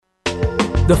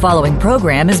The following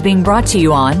program is being brought to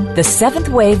you on the Seventh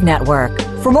Wave Network.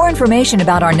 For more information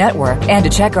about our network and to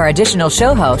check our additional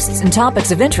show hosts and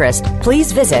topics of interest,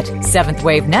 please visit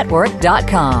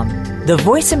seventhwavenetwork.com. The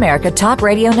Voice America Talk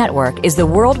Radio Network is the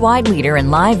worldwide leader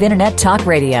in live Internet talk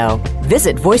radio.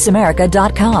 Visit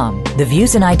voiceamerica.com. The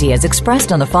views and ideas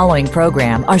expressed on the following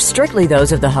program are strictly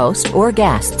those of the host or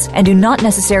guests and do not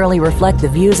necessarily reflect the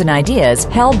views and ideas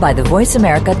held by the Voice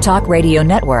America Talk Radio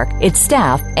Network, its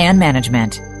staff, and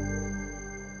management.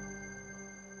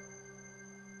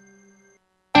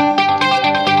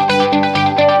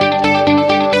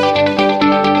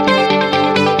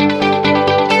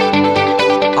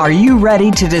 Are you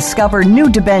ready to discover new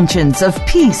dimensions of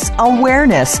peace,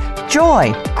 awareness,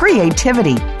 joy,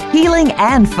 creativity, healing,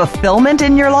 and fulfillment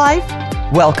in your life?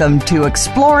 Welcome to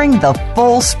Exploring the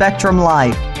Full Spectrum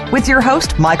Life with your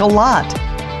host, Michael Lott.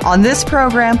 On this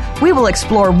program, we will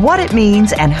explore what it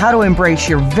means and how to embrace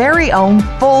your very own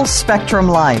full spectrum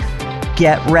life.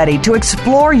 Get ready to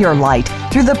explore your light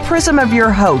through the prism of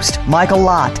your host, Michael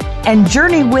Lott, and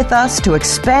journey with us to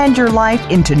expand your life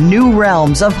into new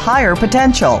realms of higher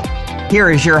potential.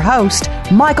 Here is your host,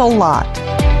 Michael Lott.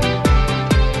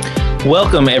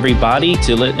 Welcome, everybody.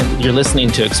 You're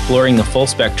listening to Exploring the Full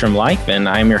Spectrum Life, and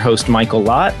I'm your host, Michael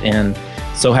Lott, and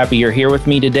so happy you're here with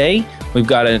me today. We've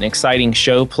got an exciting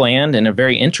show planned and a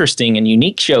very interesting and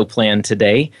unique show planned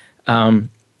today. And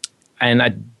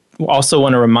I also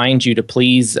want to remind you to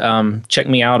please check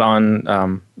me out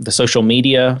on the social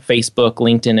media, Facebook,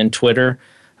 LinkedIn, and Twitter.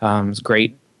 It's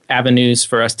great avenues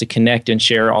for us to connect and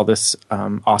share all this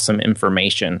awesome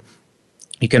information.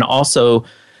 You can also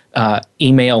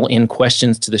email in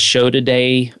questions to the show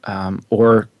today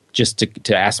or just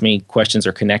to ask me questions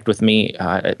or connect with me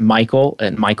at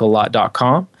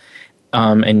michael@michaellott.com.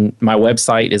 And my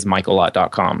website is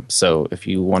michaellott.com. So if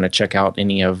you want to check out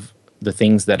any of the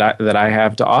things that I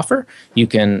have to offer, you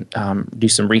can do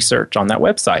some research on that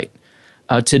website.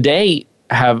 Today,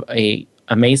 I have an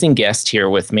amazing guest here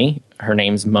with me. Her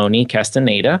name's Moni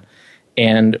Castaneda,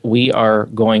 and we are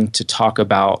going to talk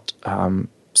about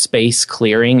space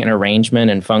clearing and arrangement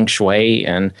and feng shui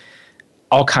and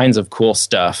all kinds of cool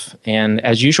stuff. And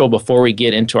as usual, before we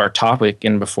get into our topic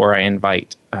and before I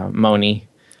invite Moni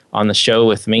on the show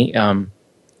with me,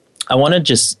 I want to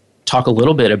just talk a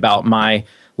little bit about my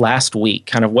last week,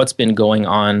 kind of what's been going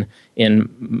on in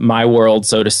my world,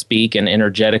 so to speak, and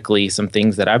energetically, some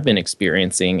things that I've been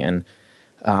experiencing. And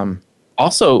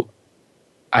also,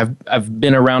 I've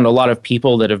been around a lot of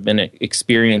people that have been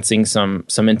experiencing some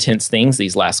intense things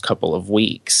these last couple of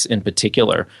weeks in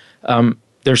particular.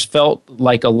 There's felt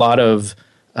like a lot of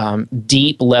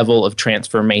deep level of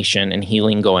transformation and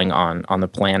healing going on the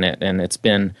planet. And it's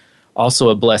been also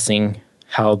a blessing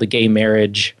how the gay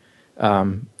marriage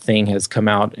thing has come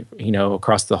out,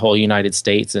 across the whole United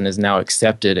States and is now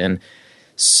accepted. And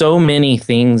so many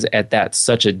things at that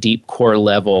such a deep core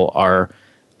level are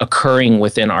occurring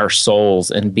within our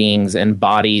souls and beings and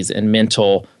bodies and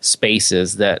mental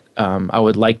spaces that I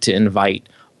would like to invite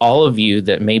all of you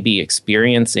that may be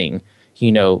experiencing,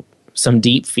 some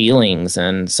deep feelings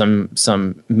and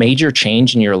some major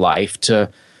change in your life to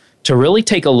really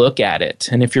take a look at it.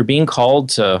 And if you're being called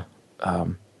to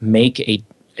make a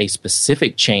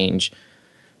specific change,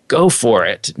 go for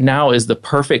it. Now is the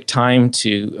perfect time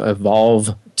to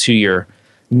evolve to your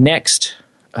next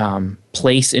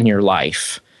place in your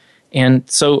life. And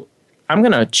so I'm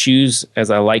going to choose,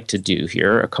 as I like to do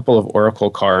here, a couple of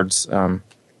oracle cards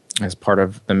as part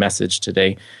of the message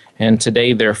today. And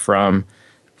today they're from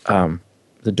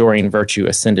the Doreen Virtue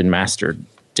Ascended Master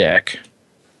deck.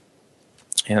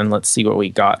 And let's see what we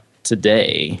got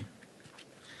today.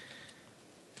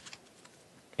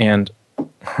 And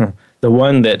the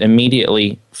one that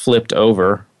immediately flipped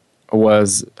over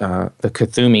was the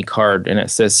Kuthumi card, and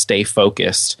it says, stay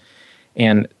focused.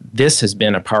 And this has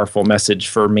been a powerful message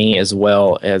for me, as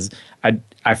well as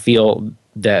I feel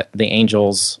that the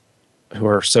angels who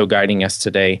are so guiding us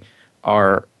today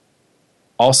are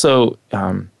also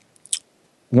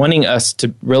wanting us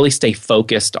to really stay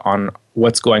focused on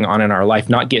what's going on in our life,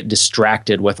 not get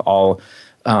distracted with all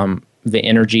the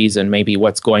energies and maybe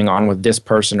what's going on with this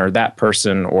person or that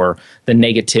person or the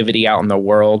negativity out in the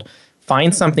world.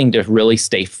 Find something to really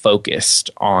stay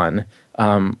focused on,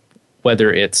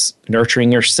 whether it's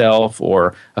nurturing yourself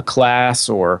or a class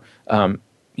or, a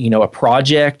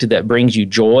project that brings you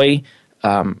joy.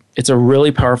 It's a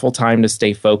really powerful time to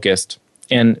stay focused.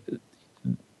 And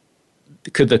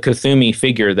the Kuthumi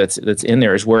figure that's in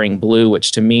there is wearing blue,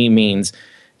 which to me means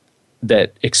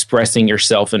that expressing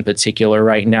yourself in particular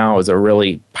right now is a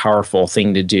really powerful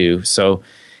thing to do. So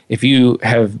if you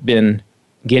have been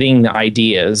getting the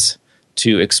ideas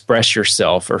to express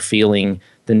yourself or feeling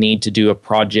the need to do a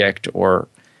project or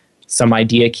some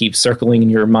idea keeps circling in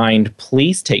your mind,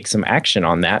 please take some action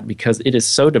on that because it is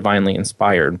so divinely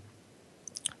inspired.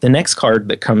 The next card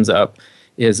that comes up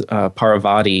is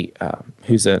Parvati,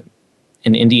 who's an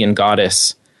Indian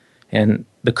goddess. And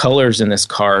the colors in this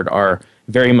card are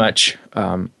very much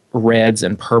reds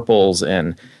and purples,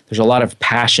 and there's a lot of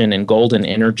passion and golden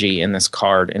energy in this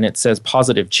card, and it says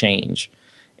positive change.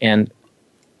 And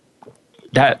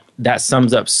that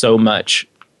sums up so much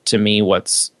to me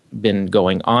what's been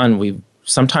going on. We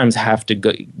sometimes have to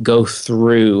go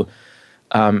through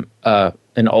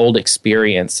an old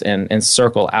experience and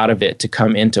circle out of it to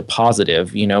come into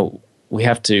positive. You know, we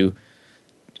have to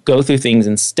go through things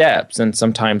in steps, and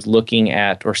sometimes looking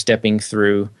at or stepping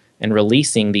through and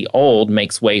releasing the old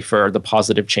makes way for the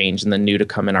positive change and the new to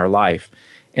come in our life.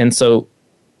 And so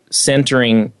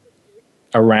centering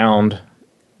around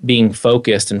being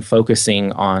focused and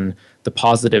focusing on the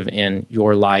positive in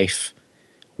your life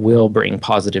will bring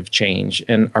positive change.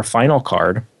 And our final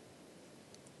card,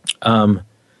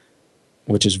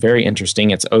 which is very interesting,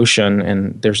 it's Ocean,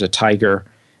 and there's a tiger,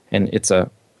 and it's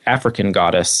a African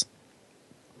goddess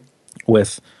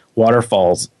with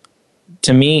waterfalls.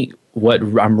 To me, what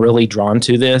I'm really drawn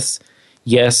to this,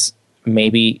 yes,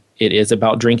 maybe it is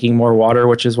about drinking more water,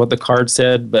 which is what the card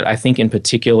said, but I think in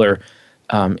particular,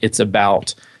 it's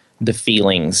about the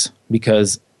feelings,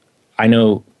 because I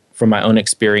know from my own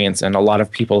experience and a lot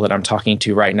of people that I'm talking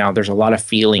to right now, there's a lot of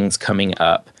feelings coming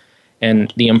up,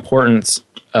 and the importance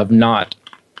of not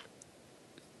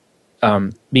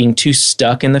being too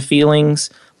stuck in the feelings,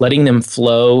 letting them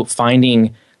flow,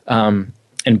 finding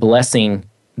and blessing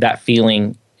that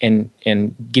feeling and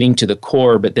getting to the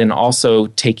core, but then also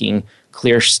taking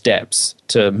clear steps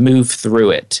to move through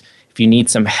it. If you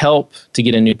need some help to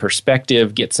get a new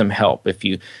perspective, get some help. If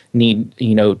you need,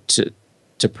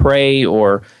 to pray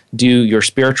or do your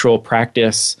spiritual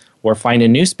practice or find a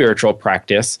new spiritual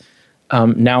practice,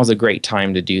 now is a great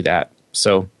time to do that.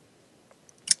 So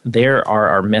there are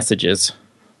our messages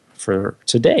for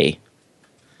today.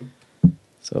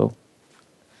 So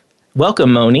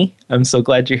welcome, Moni. I'm so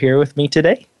glad you're here with me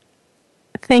today.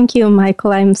 Thank you,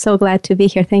 Michael. I'm so glad to be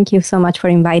here. Thank you so much for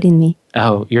inviting me.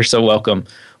 Oh, you're so welcome.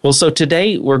 Well, so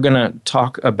today we're going to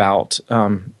talk about,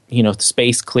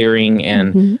 space clearing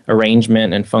and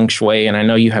arrangement and feng shui. And I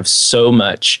know you have so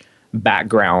much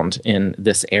background in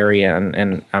this area,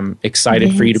 and I'm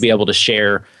excited for you to be able to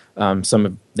share some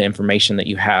of the information that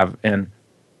you have. And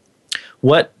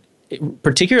what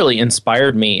particularly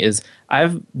inspired me is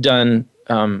I've done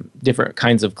different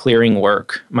kinds of clearing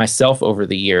work myself over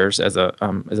the years as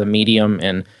a medium,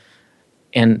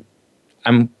 and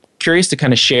I'm curious to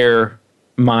kind of share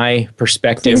my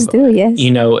perspective. Please do, yes.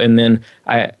 And then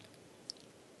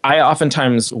I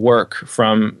oftentimes work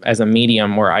as a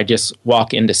medium where I just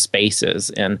walk into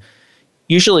spaces and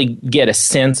usually get a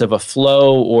sense of a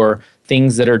flow or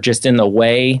things that are just in the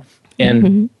way,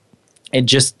 and it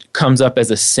just comes up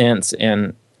as a sense,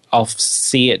 and I'll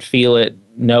see it, feel it,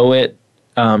 know it.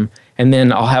 And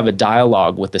then I'll have a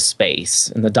dialogue with the space,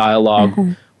 and the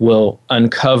dialogue will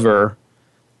uncover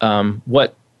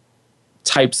what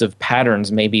types of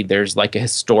patterns. Maybe there's like a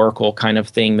historical kind of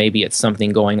thing. Maybe it's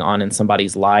something going on in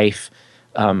somebody's life,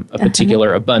 a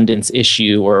particular abundance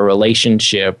issue or a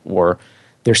relationship, or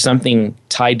there's something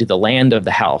tied to the land of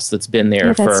the house that's been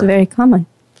there that's very common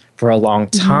for a long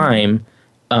time.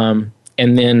 And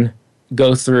then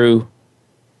go through,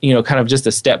 kind of just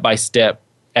a step-by-step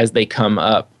as they come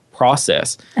up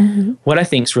process. What I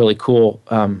think is really cool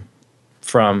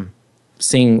from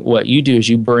seeing what you do is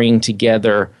you bring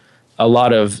together a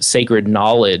lot of sacred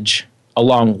knowledge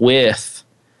along with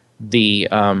the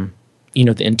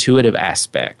the intuitive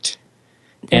aspect.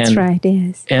 That's right,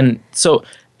 yes. And so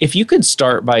if you could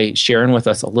start by sharing with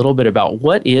us a little bit about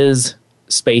what is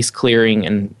space clearing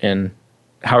and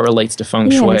how it relates to feng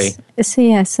shui.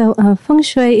 So feng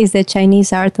shui is the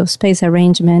Chinese art of space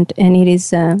arrangement, and it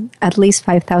is at least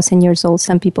 5,000 years old,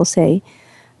 some people say.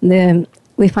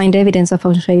 We find evidence of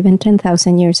feng shui even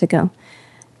 10,000 years ago.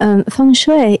 Feng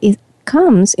shui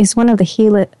is one of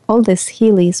the oldest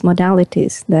Healy's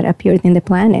modalities that appeared in the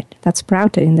planet, that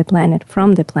sprouted in the planet,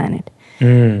 from the planet.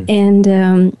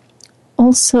 And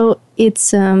also,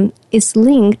 it's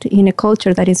linked in a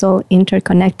culture that is all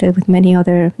interconnected with many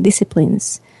other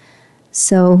disciplines.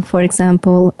 So, for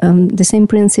example, the same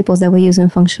principles that we use in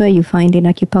feng shui you find in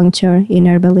acupuncture, in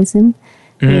herbalism,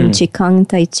 in qigong,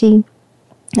 tai chi,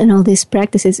 and all these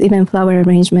practices, even flower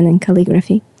arrangement and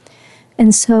calligraphy.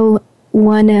 And so,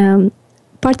 one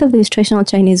part of this traditional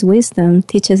Chinese wisdom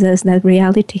teaches us that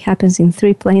reality happens in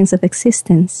 3 planes of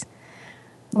existence.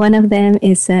 One of them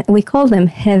is, we call them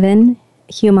heaven,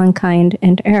 humankind,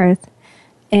 and earth.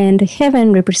 And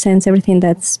heaven represents everything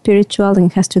that's spiritual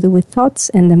and has to do with thoughts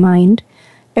and the mind.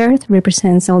 Earth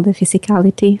represents all the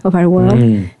physicality of our world.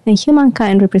 And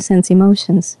humankind represents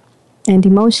emotions. And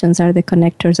emotions are the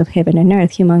connectors of heaven and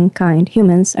earth.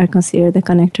 Humans are considered the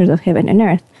connectors of heaven and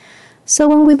earth. So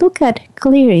when we look at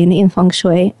clearing in Feng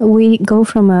Shui, we go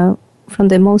from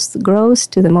the most gross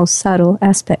to the most subtle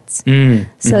aspects.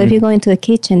 So if you go into a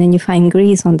kitchen and you find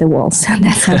grease on the walls,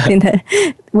 that's something that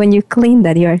when you clean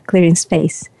that, you are clearing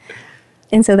space.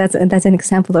 And so that's an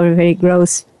example of a very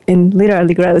gross and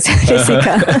literally gross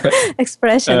physical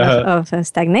expression of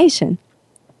stagnation.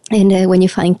 And when you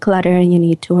find clutter, you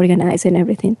need to organize and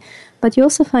everything. But you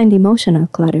also find emotional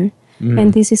clutter.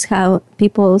 And this is how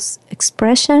people's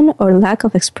expression or lack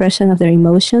of expression of their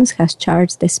emotions has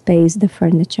charged the space, the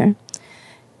furniture.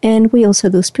 And we also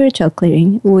do spiritual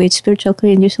clearing, which spiritual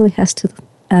clearing usually has to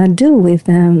do with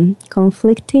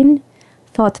conflicting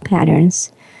thought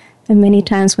patterns. And many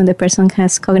times when the person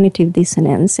has cognitive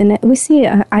dissonance, and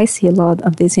I see a lot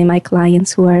of this in my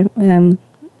clients who are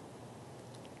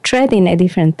treading a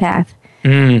different path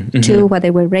to what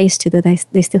they were raised to, that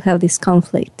they still have this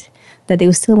conflict, that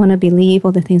they still want to believe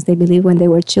all the things they believed when they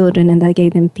were children, and that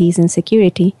gave them peace and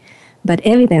security. But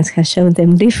evidence has shown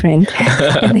them different,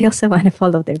 and they also want to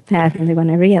follow their path, and they want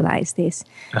to realize this.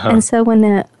 And so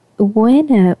when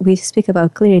we speak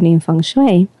about clearing in Feng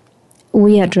Shui,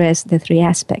 we address the three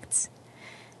aspects.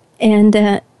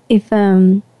 And if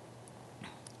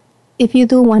you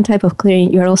do one type of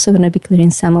clearing, you're also going to be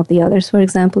clearing some of the others. For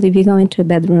example, if you go into a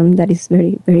bedroom that is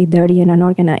very, very dirty and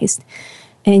unorganized,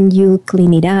 and you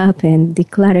clean it up and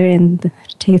declutter and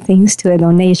take things to a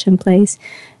donation place,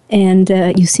 and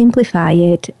you simplify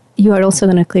it, you are also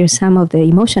going to clear some of the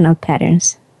emotional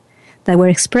patterns that we're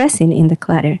expressing in the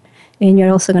clutter. And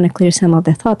you're also going to clear some of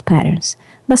the thought patterns.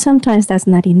 But sometimes that's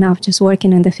not enough. Just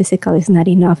working on the physical is not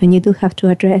enough. And you do have to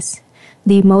address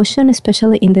the emotion,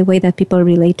 especially in the way that people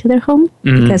relate to their home.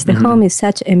 Because the home is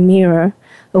such a mirror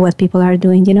of what people are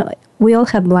doing. You know, we all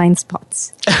have blind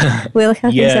spots. We all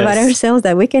have things about ourselves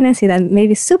that we cannot see that may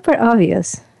be super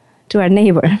obvious to our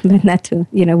neighbor, but not to,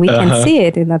 we can see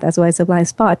it, that's why it's a blind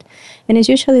spot. And it's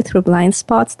usually through blind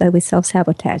spots that we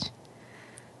self-sabotage.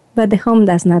 But the home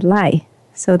does not lie.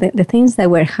 So the things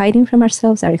that we're hiding from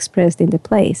ourselves are expressed in the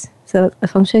place. So the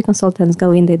Feng Shui consultants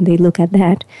go in and they look at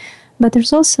that. But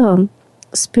there's also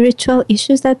spiritual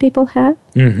issues that people have.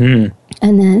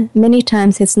 And many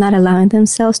times it's not allowing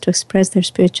themselves to express their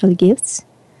spiritual gifts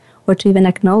or to even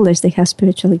acknowledge they have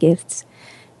spiritual gifts.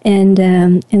 And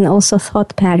also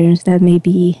thought patterns that may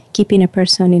be keeping a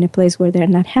person in a place where they're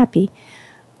not happy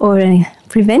or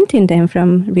preventing them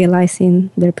from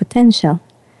realizing their potential.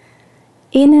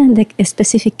 In the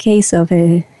specific case of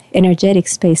a energetic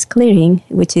space clearing,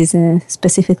 which is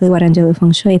specifically what Angelic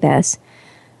Feng Shui does,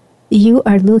 you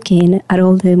are looking at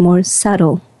all the more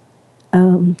subtle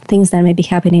things that may be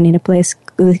happening in a place,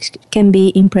 which can be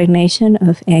impregnation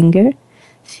of anger,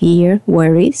 fear,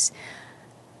 worries.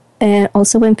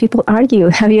 Also, when people argue,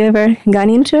 have you ever gone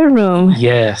into a room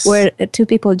where two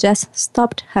people just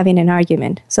stopped having an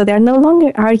argument? So they are no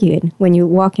longer arguing when you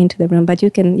walk into the room, but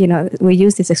you can, we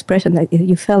use this expression that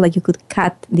you felt like you could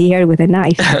cut the air with a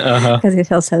knife because it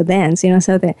felt so dense.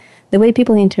 So the way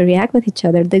people interact with each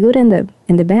other, the good and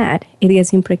the bad, it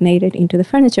gets impregnated into the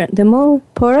furniture. The more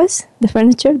porous the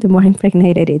furniture, the more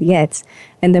impregnated it gets.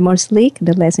 And the more sleek,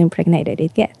 the less impregnated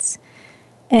it gets.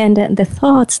 And the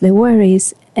thoughts, the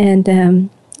worries, and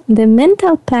the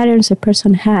mental patterns a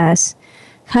person have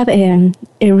a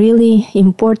really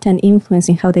important influence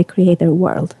in how they create their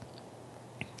world.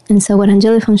 And so what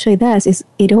Angelic Feng Shui does is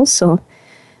it also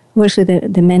works with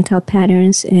the mental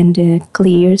patterns and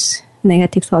clears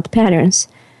negative thought patterns.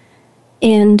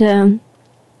 And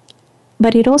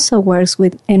but it also works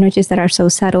with energies that are so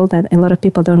subtle that a lot of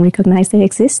people don't recognize they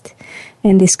exist.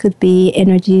 And this could be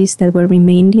energies that were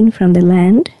remaining from the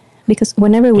land, because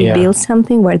whenever we build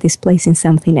something, we're displacing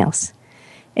something else.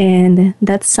 And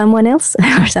that's someone else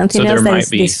or something else that is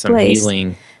displaced. Some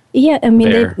healing. Yeah, I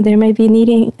mean, there may be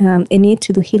a need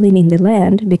to do healing in the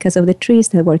land because of the trees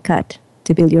that were cut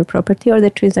to build your property, or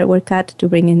the trees that were cut to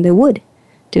bring in the wood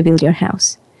to build your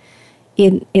house.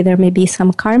 There may be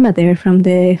some karma there from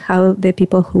how the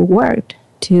people who worked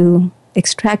to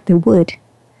extract the wood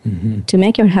to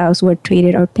make your house were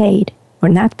treated or paid or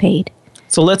not paid.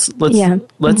 So let's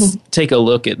take a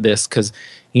look at this, because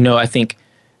I think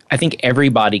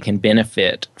everybody can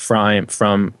benefit from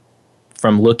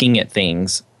looking at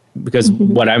things, because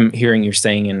what I'm hearing you're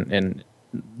saying, and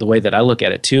the way that I look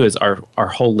at it too, is our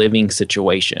whole living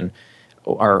situation.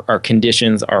 our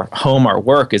conditions, our home, our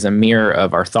work is a mirror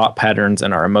of our thought patterns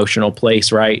and our emotional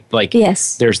place, right? Like,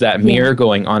 yes, there's that mirror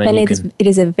going on, and it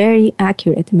is a very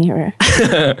accurate mirror.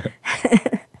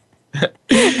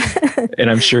 And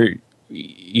I'm sure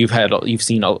you've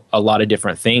seen a lot of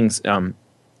different things.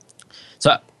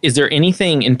 So, is there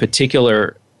anything in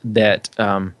particular that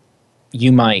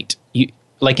you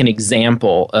like an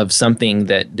example of something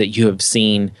that you have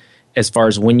seen as far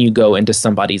as when you go into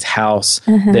somebody's house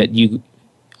that you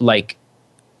like,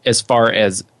 as far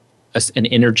as an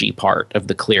energy part of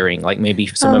the clearing, like maybe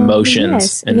some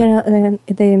emotions? Yes,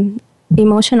 the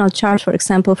emotional charge, for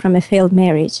example, from a failed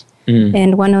marriage.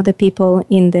 And one of the people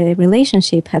in the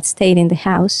relationship had stayed in the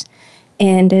house,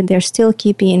 and they're still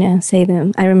keeping,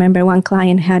 I remember one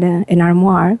client had an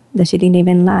armoire that she didn't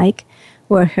even like,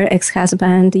 where her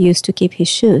ex-husband used to keep his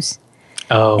shoes.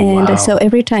 Oh, and wow. So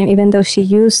every time, even though she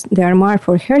used the armoire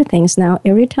for her things now,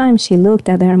 every time she looked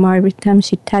at the armoire, every time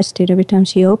she touched it, every time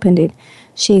she opened it,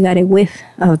 she got a whiff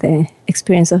of the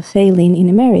experience of failing in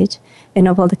a marriage and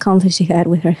of all the conflict she had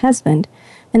with her husband.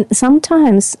 And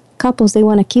sometimes couples, they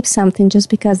want to keep something just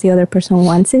because the other person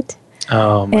wants it.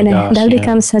 Oh, my and gosh. That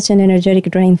becomes such an energetic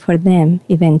drain for them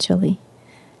eventually.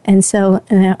 And so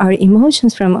our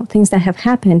emotions from things that have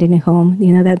happened in a home,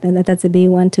 that's a big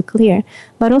one to clear.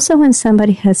 But also when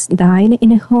somebody has died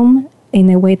in a home in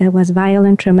a way that was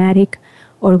violent, traumatic,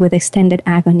 or with extended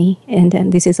agony, and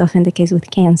this is often the case with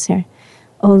cancer,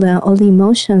 all the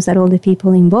emotions that all the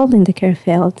people involved in the care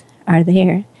felt are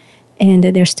there, and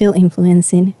they're still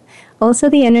influencing. Also,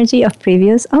 the energy of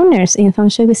previous owners. In Feng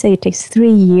Shui, we say it takes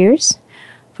 3 years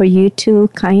for you to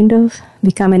kind of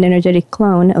become an energetic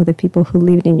clone of the people who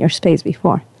lived in your space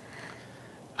before.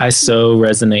 I so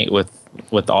resonate with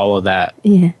all of that.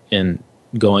 Yeah. In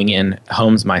going in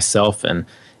homes myself, and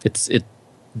it's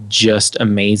just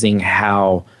amazing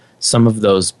how some of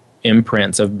those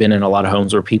imprints have been in a lot of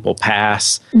homes where people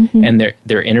pass, and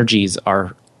their energies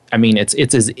are. I mean,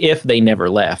 it's as if they never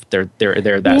left. They're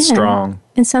that strong.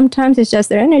 And sometimes it's just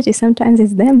their energy. Sometimes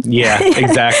it's them. Yeah,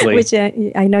 exactly. Which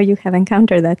I know you have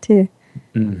encountered that too.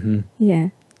 Mm-hmm.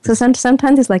 Yeah. So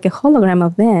sometimes it's like a hologram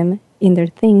of them in their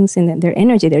things, in their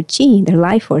energy, their chi, their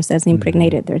life force that's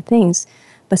impregnated their things.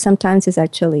 But sometimes it's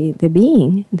actually the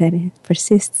being that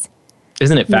persists.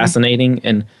 Isn't it fascinating?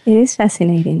 And it is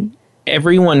fascinating.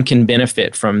 Everyone can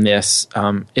benefit from this.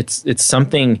 It's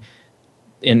something.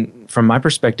 From my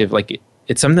perspective, like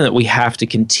it's something that we have to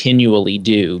continually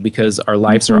do because our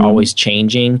lives are always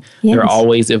changing. Yes. They're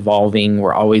always evolving.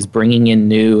 We're always bringing in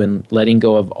new and letting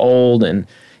go of old. And,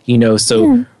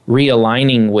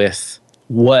 realigning with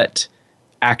what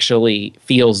actually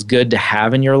feels good to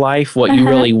have in your life, what you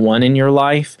really want in your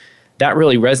life. That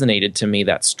really resonated to me,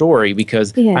 that story,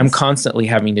 because I'm constantly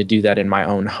having to do that in my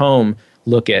own home.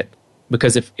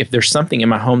 Because if there's something in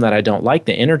my home that I don't like,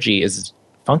 the energy is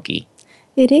funky.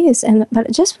 It is, but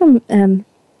just from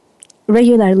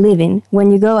regular living,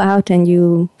 when you go out and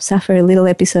you suffer a little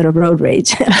episode of road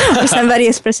rage, or somebody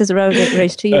expresses road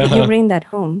rage to you, you bring that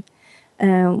home.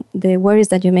 The worries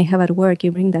that you may have at work,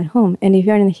 you bring that home. And if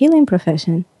you're in the healing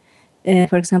profession,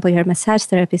 for example, you're a massage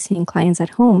therapist seeing clients at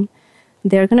home,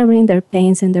 they're going to bring their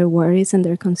pains and their worries and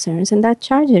their concerns, and that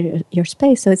charges your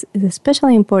space. So it's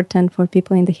especially important for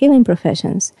people in the healing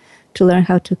professions to learn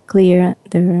how to clear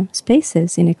their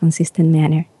spaces in a consistent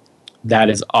manner. That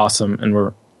is awesome.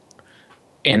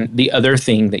 And the other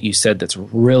thing that you said that's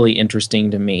really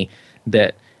interesting to me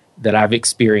that I've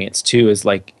experienced too is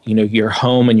like, your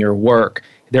home and your work,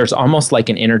 there's almost like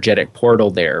an energetic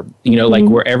portal there, like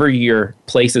wherever your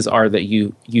places are that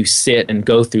you sit and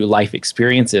go through life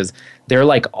experiences, they're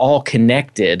like all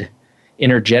connected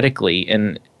energetically.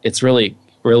 And it's really,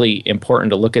 really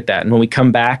important to look at that. And when we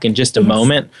come back in just a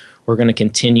moment, we're going to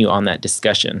continue on that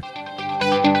discussion.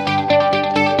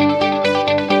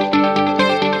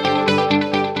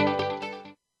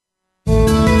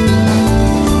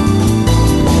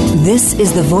 This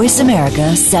is the Voice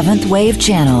America 7th Wave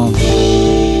Channel.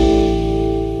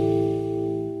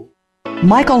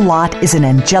 Michael Lott is an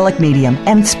angelic medium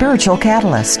and spiritual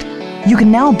catalyst. You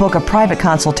can now book a private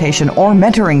consultation or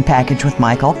mentoring package with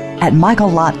Michael at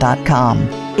michaellott.com.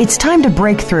 It's time to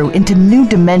break through into new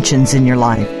dimensions in your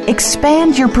life,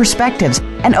 expand your perspectives,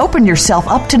 and open yourself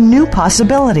up to new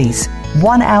possibilities.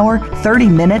 1 hour,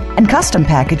 30-minute, and custom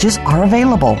packages are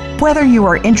available. Whether you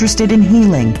are interested in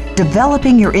healing,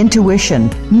 developing your intuition,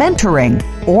 mentoring,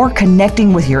 or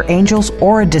connecting with your angels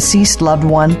or a deceased loved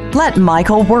one, let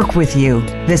Michael work with you.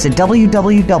 Visit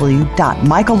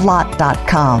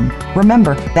www.michaellott.com.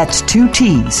 Remember, that's 2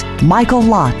 T's,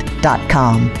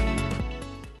 michaellott.com.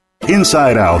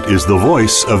 Inside Out is the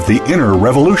voice of the inner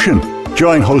revolution.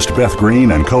 Join host Beth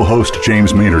Green and co-host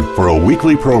James Maynard for a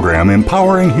weekly program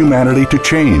empowering humanity to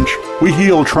change. We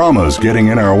heal traumas getting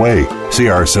in our way, see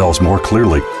ourselves more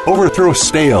clearly, overthrow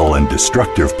stale and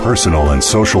destructive personal and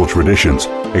social traditions,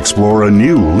 explore a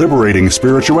new, liberating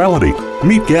spirituality,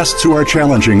 meet guests who are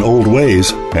challenging old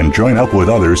ways, and join up with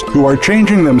others who are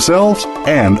changing themselves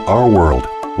and our world.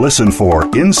 Listen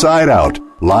for Inside Out,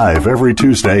 live every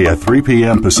Tuesday at 3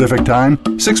 p.m. Pacific Time,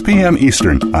 6 p.m.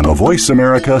 Eastern on the Voice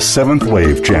America 7th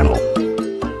Wave channel.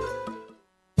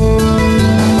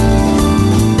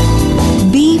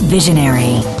 Be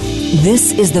visionary.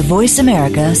 This is the Voice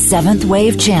America 7th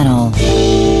Wave channel.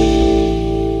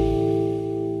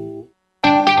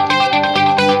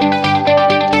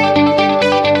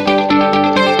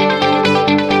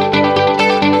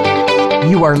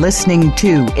 You are listening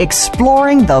to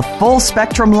Exploring the Full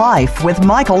Spectrum Life with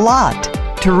Michael Lott.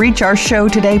 To reach our show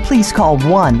today, please call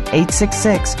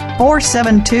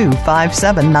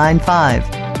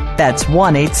 1-866-472-5795. That's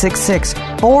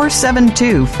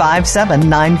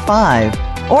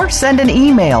 1-866-472-5795. Or send an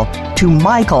email to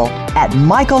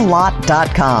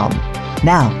michael@michaellott.com.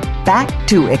 Now, back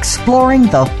to Exploring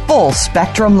the Full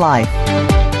Spectrum Life.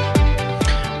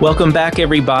 Welcome back,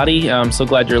 everybody. I'm so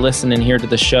glad you're listening here to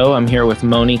the show. I'm here with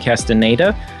Moni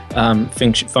Castaneda,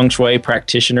 Feng Shui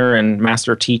practitioner and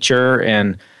master teacher,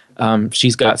 and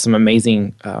she's got some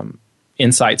amazing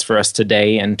insights for us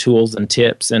today and tools and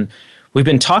tips. And we've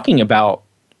been talking about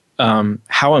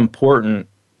how important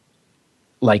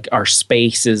like our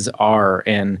spaces are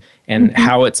and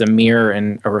how it's a mirror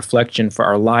and a reflection for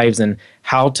our lives and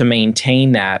how to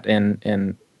maintain that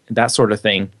and that sort of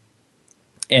thing.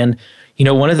 And you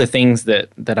know, one of the things that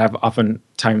I've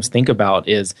oftentimes think about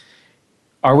is,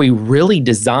 are we really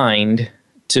designed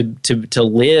to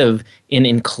live in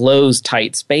enclosed,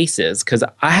 tight spaces? Because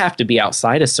I have to be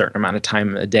outside a certain amount of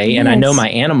time a day, and I know my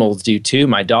animals do too.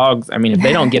 My dogs, I mean, if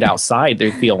they don't get outside, they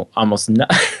feel almost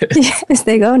nuts. Yes,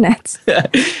 they go nuts. Yeah.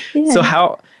 So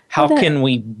how can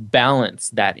we balance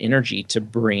that energy to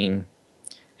bring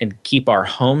and keep our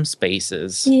home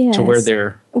spaces to where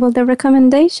they're... Well, the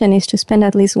recommendation is to spend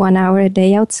at least 1 hour a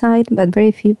day outside, but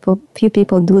very few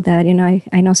people do that. You know,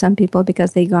 I know some people,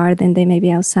 because they garden, they may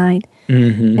be outside.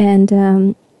 Mm-hmm.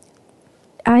 And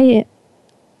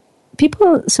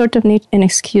people sort of need an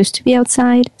excuse to be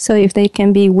outside. So if they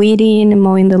can be weeding,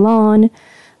 mowing the lawn,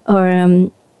 or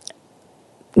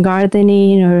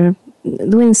gardening, or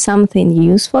doing something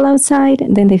useful outside,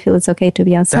 then they feel it's okay to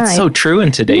be outside. That's so true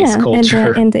in today's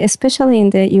culture. And especially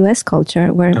in the U.S.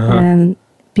 culture, where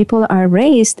people are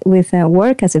raised with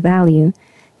work as a value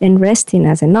and resting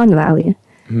as a non-value.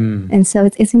 And so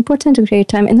it's important to create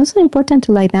time, and also important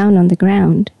to lie down on the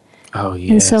ground. Oh,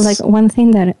 yes. And so, like, one thing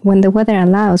that when the weather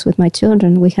allows with my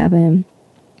children, we have a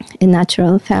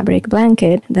natural fabric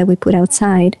blanket that we put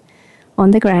outside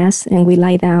on the grass, and we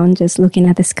lie down just looking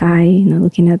at the sky, you know,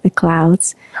 looking at the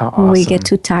clouds. How awesome. When we get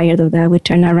too tired of that, we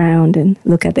turn around and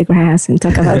look at the grass and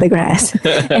talk about the grass.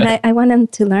 And I want them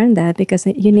to learn that, because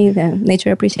you need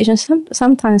nature appreciation.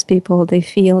 Sometimes people, they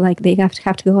feel like they have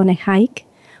to go on a hike,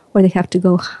 or they have to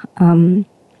go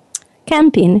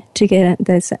camping to get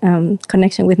this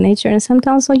connection with nature. And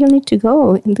sometimes all you need to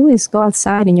go and do is go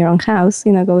outside in your own house,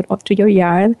 you know, go up to your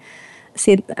yard,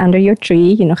 sit under your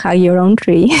tree, you know, hug your own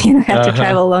tree. You don't have to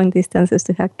travel long distances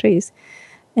to hug trees.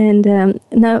 And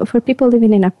now for people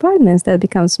living in apartments, that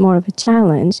becomes more of a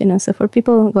challenge, you know. So for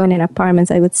people going in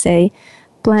apartments, I would say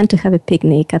plan to have a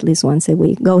picnic at least once a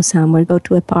week. Go somewhere, go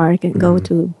to a park, and go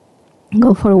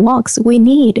for walks. We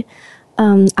need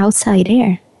outside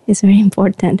air. It's very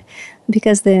important,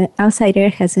 because the outside air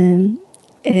has an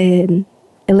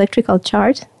electrical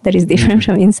charge that is different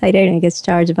from inside air, and it gets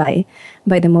charged by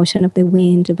the motion of the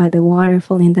wind, by the water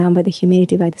falling down, by the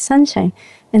humidity, by the sunshine.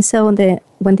 And so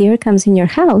when the air comes in your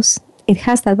house, it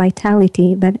has that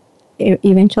vitality, but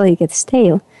eventually it gets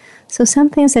stale. So some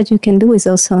things that you can do is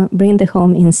also bring the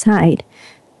home inside.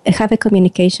 Have a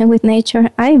communication with nature.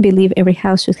 I believe every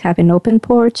house should have an open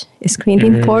porch, a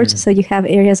screened-in porch, so you have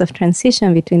areas of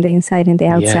transition between the inside and the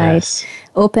outside. Yes.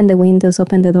 Open the windows,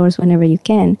 open the doors whenever you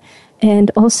can. And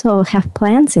also have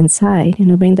plants inside, you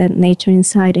know, bring that nature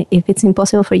inside. If it's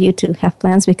impossible for you to have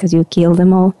plants because you kill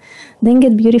them all, then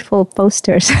get beautiful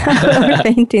posters or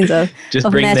paintings of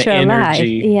natural life.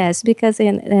 Yes, because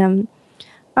in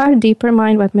our deeper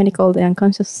mind, what many call the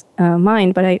unconscious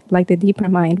mind, but I like the deeper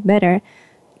mind better,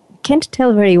 can't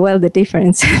tell very well the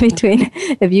difference between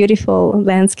a beautiful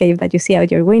landscape that you see out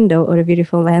your window or a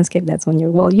beautiful landscape that's on your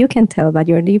wall. You can tell, but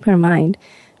your deeper mind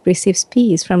receives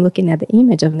peace from looking at the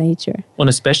image of nature. Well,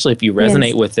 especially if you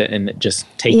resonate with it and it just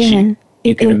takes you.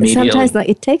 You can immediately... Sometimes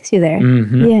it takes you there.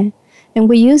 Mm-hmm. Yeah. And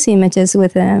we use images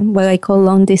with what I call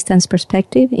long-distance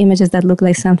perspective, images that look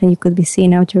like something you could be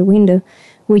seeing out your window.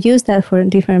 We use that for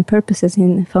different purposes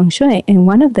in Feng Shui. And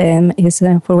one of them is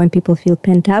for when people feel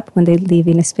pent up, when they live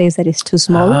in a space that is too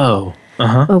small,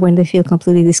 or when they feel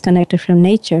completely disconnected from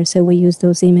nature. So we use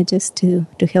those images to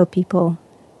help people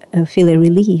feel a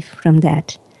relief from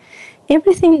that.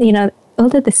 Everything, all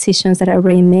the decisions that our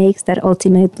brain makes that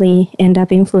ultimately end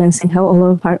up influencing how all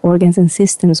of our organs and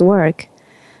systems work,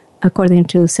 according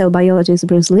to cell biologist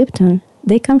Bruce Lipton,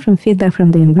 they come from feedback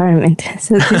from the environment.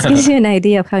 So this gives you an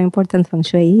idea of how important Feng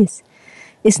Shui is.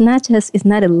 It's not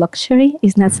a luxury.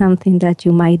 It's not something that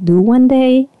you might do one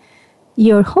day.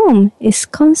 Your home is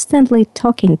constantly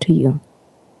talking to you.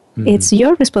 Mm-hmm. It's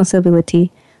your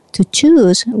responsibility to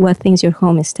choose what things your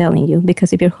home is telling you.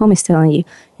 Because if your home is telling you,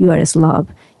 you are a slob,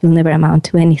 you'll never amount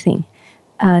to anything,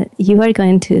 you are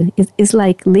going to, it's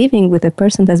like living with a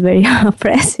person that's very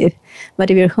oppressive. But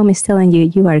if your home is telling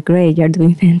you, you are great, you're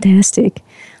doing fantastic,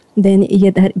 then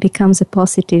that becomes a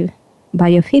positive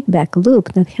biofeedback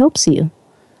loop that helps you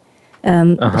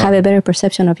have a better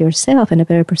perception of yourself and a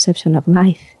better perception of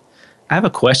life. I have a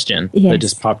question that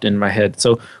just popped in my head.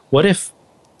 So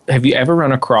have you ever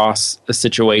run across a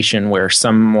situation where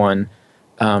someone,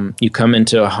 you come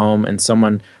into a home and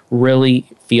someone really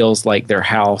feels like their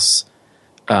house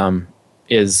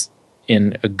is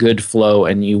in a good flow,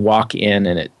 and you walk in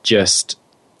and it just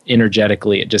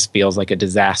energetically, it just feels like a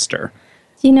disaster?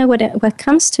 What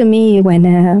comes to me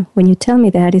when you tell me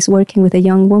that is working with a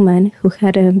young woman who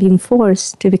had been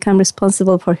forced to become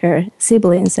responsible for her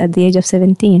siblings at the age of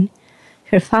 17.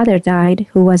 Her father died,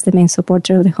 who was the main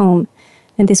supporter of the home,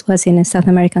 and this was in a South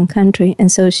American country.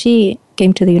 And so she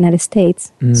came to the United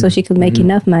States so she could make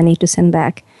enough money to send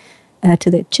back to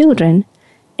the children.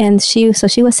 And she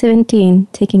was 17,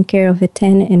 taking care of a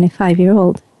 10 and a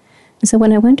 5-year-old. And so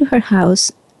when I went to her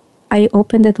house, I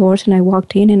opened the doors and I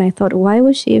walked in and I thought, why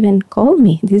would she even call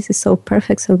me? This is so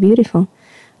perfect, so beautiful.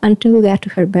 Until we got to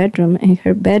her bedroom, and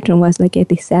her bedroom was like a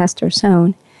disaster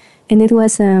zone. And it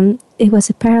was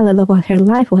a parallel of what her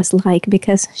life was like,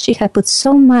 because she had put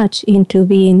so much into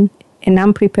being an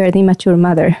unprepared, immature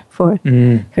mother for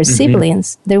her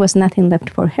siblings. There was nothing left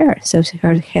for her. So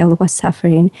her health was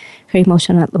suffering. Her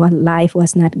emotional life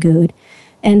was not good.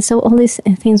 And so all these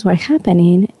things were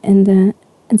happening.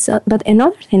 But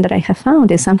another thing that I have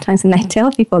found is sometimes when I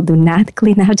tell people, do not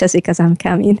clean up just because I'm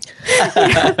coming.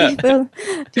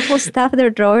 People stuff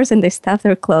their drawers and they stuff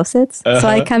their closets. So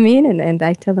I come in and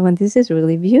I tell them, this is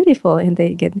really beautiful. And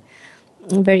they get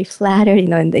very flattered,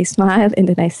 and they smile. And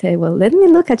then I say, well, let me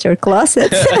look at your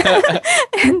closets.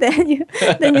 And then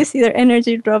you see their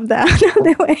energy drop down all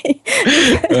the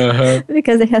way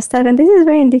because they have stuff. And this is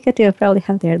very indicative of probably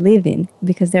how they're living,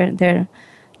 because they're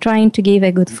trying to give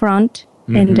a good front.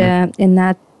 And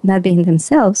not being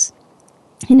themselves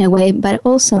in a way, but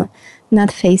also not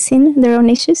facing their own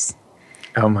issues.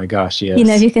 Oh my gosh,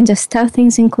 yes. You can just stuff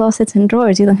things in closets and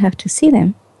drawers. You don't have to see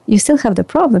them. You still have the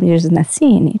problem. You're just not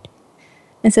seeing it.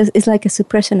 And so it's like a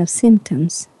suppression of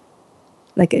symptoms.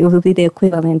 Like it will be the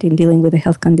equivalent in dealing with a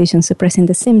health condition, suppressing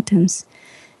the symptoms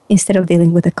instead of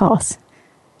dealing with the cause.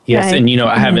 Yes, right? and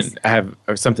I have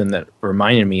something that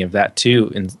reminded me of that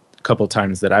too. In a couple of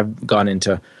times that I've gone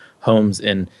into homes,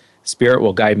 and spirit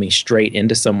will guide me straight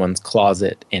into someone's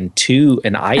closet and to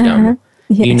an item,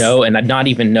 and I'd not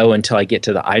even know until I get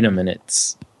to the item, and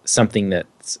it's something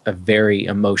that's a very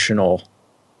emotional,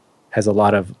 has a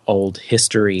lot of old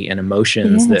history and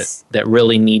emotions that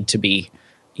really need to be,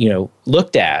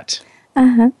 looked at.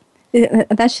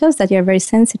 That shows that you're very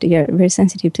sensitive. You're very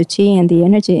sensitive to chi and the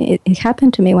energy. It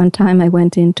happened to me one time. I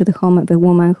went into the home of a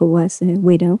woman who was a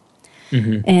widow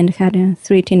and had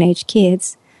 3 teenage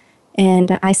kids.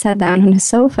 And I sat down on the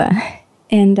sofa,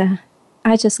 and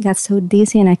I just got so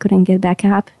dizzy and I couldn't get back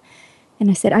up. And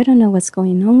I said, I don't know what's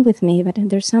going on with me, but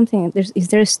there's something, is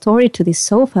there a story to this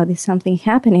sofa? There's something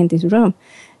happening in this room.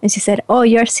 And she said, oh,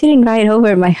 you're sitting right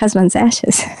over my husband's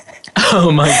ashes.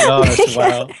 Oh my gosh,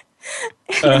 wow.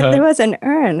 There was an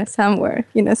urn somewhere,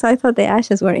 so I thought the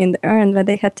ashes were in the urn, but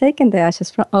they had taken the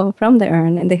ashes from the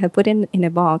urn and they had put it in a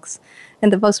box.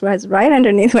 And the box was right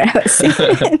underneath where I was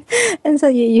sitting. And so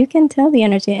you can tell the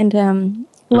energy. And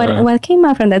what came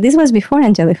out from that, this was before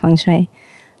Angelic Feng Shui.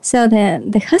 So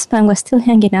the husband was still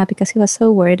hanging out because he was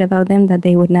so worried about them that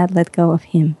they would not let go of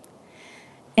him.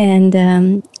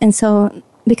 And so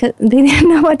because they didn't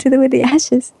know what to do with the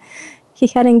ashes, he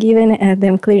hadn't given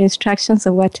them clear instructions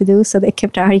of what to do. So they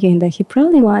kept arguing that he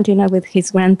probably wanted, with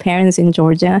his grandparents in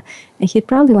Georgia, and he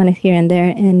probably wanted here and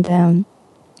there.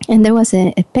 And there was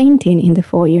a painting in the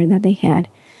foyer that they had.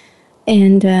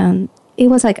 And it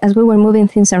was like as we were moving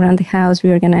things around the house,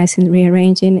 reorganizing,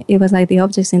 rearranging, it was like the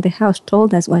objects in the house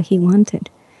told us what he wanted.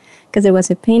 Because there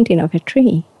was a painting of a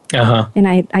tree. Uh-huh. And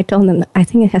I told them, I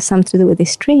think it has something to do with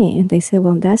this tree. And they said,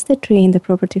 well, that's the tree in the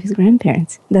property of his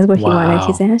grandparents. That's where he wanted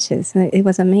his ashes. It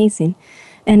was amazing.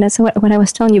 And so what I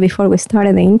was telling you before we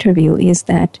started the interview is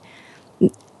that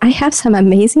I have some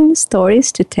amazing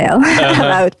stories to tell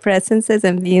about presences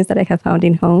and beings that I have found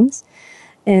in homes.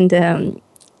 And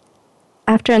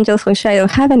after Angelic Feng Shui, I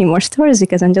don't have any more stories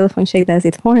because Angelic Feng Shui does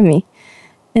it for me.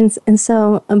 And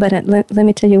so, but let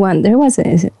me tell you one. There was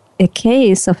a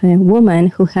case of a woman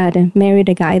who had married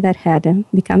a guy that had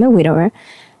become a widower.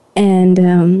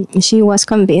 And she was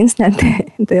convinced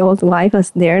that the old wife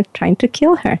was there trying to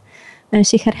kill her. And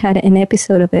she had an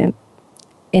episode of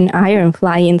an iron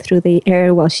flying through the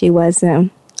air while she was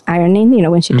ironing,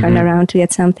 when she turned around to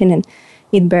get something, and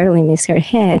it barely missed her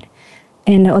head.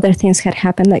 And other things had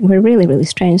happened that were really, really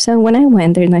strange. So when I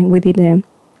went there, we did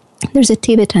there's a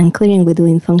Tibetan clearing we do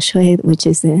in Feng Shui, which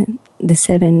is the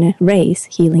 7 rays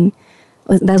healing.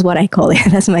 That's what I call it.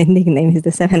 That's my nickname, is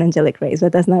the 7 angelic rays,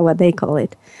 but that's not what they call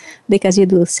it, because you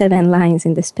do 7 lines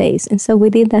in the space. And so we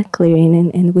did that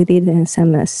clearing, and we did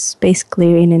some space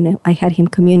clearing, and I had him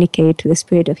communicate to the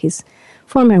spirit of his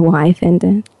former wife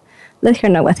and let her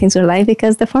know what things were like,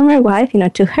 because the former wife,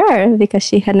 to her, because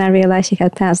she had not realized she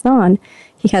had passed on,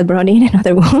 he had brought in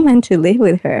another woman to live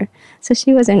with her. So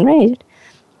she was enraged.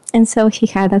 And so he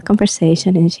had that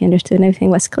conversation, and she understood, and everything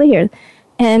was clear.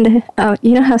 And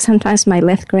you know how sometimes my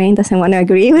left brain doesn't want to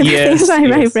agree with things my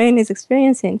right brain is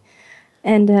experiencing.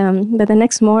 And but the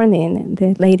next morning,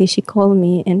 the lady, she called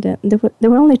me, and there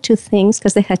were only 2 things,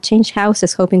 because they had changed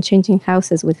houses, hoping changing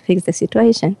houses would fix the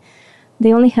situation.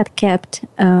 They only had kept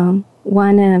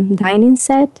one dining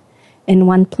set and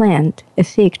 1 plant, a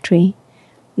fig tree,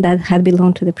 that had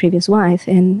belonged to the previous wife.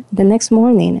 And the next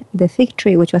morning, the fig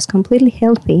tree, which was completely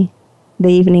healthy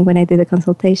the evening when I did the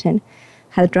consultation,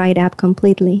 had dried up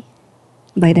completely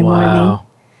by the morning.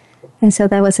 And so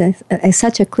that was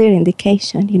such a clear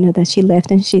indication, that she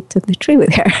left and she took the tree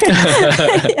with her.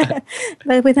 Yeah.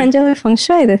 But with Angelic Feng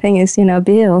Shui, the thing is,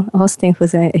 Bill Austin,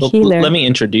 who's a healer. Let me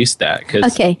introduce that.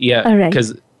 Okay. Yeah. All right.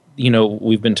 Because,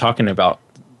 we've been talking about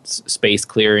space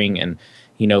clearing and,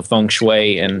 Feng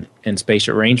Shui and space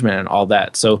arrangement and all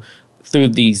that. So through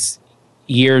these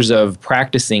years of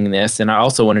practicing this, and I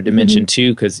also wanted to mention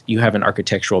too, because you have an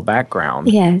architectural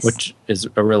background, which is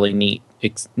a really neat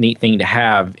thing to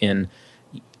have in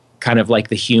kind of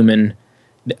like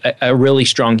a really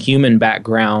strong human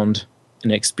background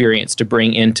and experience to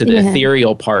bring into the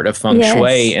ethereal part of Feng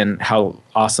Shui, and how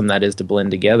awesome that is to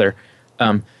blend together.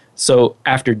 So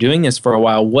after doing this for a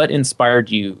while, what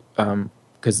inspired you?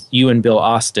 Because you and Bill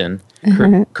Austin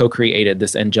co-created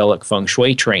this Angelic Feng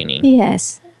Shui Training.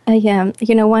 Yes.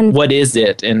 What is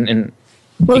it? And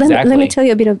well, exactly. let me tell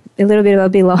you a little bit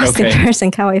about Bill Austin first,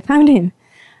 and how I found him.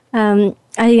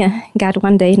 I got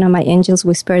one day, my angels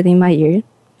whispered in my ear,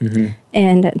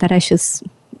 and that I should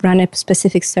run a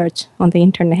specific search on the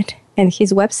internet. And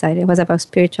his website, it was about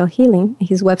spiritual healing.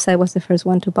 His website was the first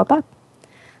one to pop up.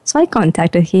 So I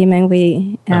contacted him,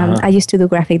 and I used to do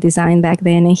graphic design back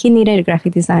then, and he needed a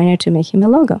graphic designer to make him a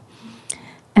logo.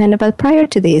 But prior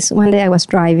to this, one day I was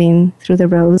driving through the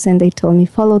roads, and they told me,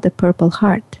 follow the Purple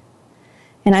Heart.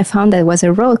 And I found there was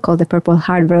a road called the Purple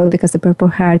Heart Road, because the Purple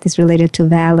Heart is related to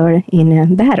valor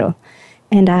in battle.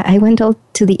 And I went all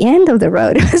to the end of the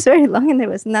road. It was very long, and there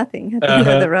was nothing at the end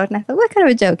of the road. And I thought, what kind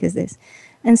of a joke is this?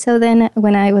 And so then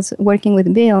when I was working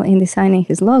with Bill in designing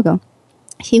his logo,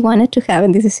 he wanted to have,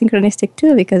 and this is synchronistic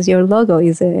too, because your logo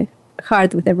is a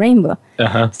heart with a rainbow.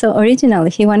 So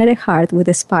originally, he wanted a heart with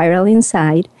a spiral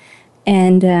inside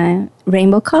and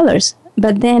rainbow colors.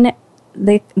 But then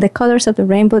the colors of the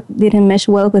rainbow didn't mesh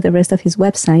well with the rest of his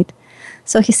website.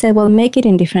 So he said, well, make it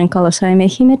in different colors. So I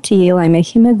made him a teal, I made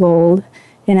him a gold,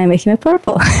 and I made him a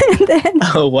purple. And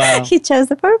then he chose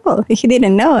the purple. He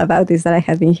didn't know about this, that I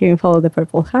had been hearing follow the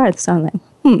Purple Heart. So I'm like,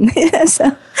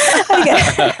 So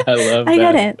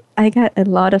I got a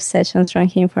lot of sessions from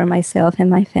him for myself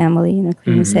and my family,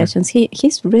 cleaning sessions.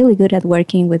 He's really good at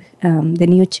working with the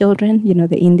new children,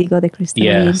 the indigo, the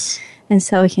crystalline. And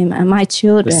so my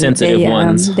children, the sensitive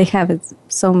ones, they have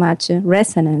so much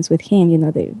resonance with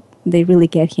him. They really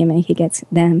get him, and he gets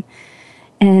them.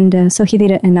 And so he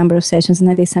did a number of sessions, and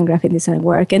I did some graphic design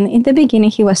work. And in the beginning,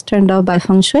 he was turned off by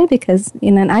Feng Shui because,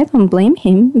 and I don't blame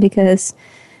him, because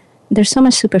there's so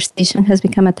much superstition has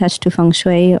become attached to Feng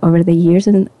Shui over the years,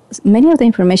 and many of the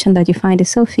information that you find is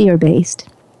so fear-based.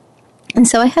 And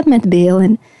so I had met Bill,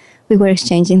 and we were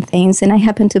exchanging things, and I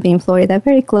happened to be in Florida,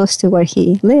 very close to where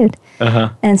he lived.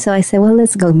 And so I said, well,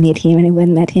 let's go meet him. And I went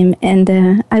and met him. And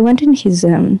we went in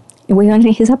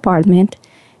his apartment,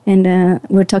 and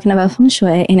we were talking about Feng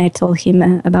Shui, and I told him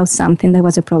about something that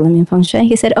was a problem in Feng Shui.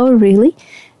 He said, oh, really?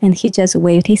 And he just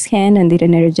waved his hand and did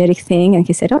an energetic thing, and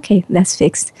he said, okay, that's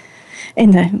fixed.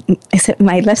 And I said,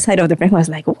 my left side of the brain was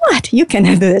like, what? You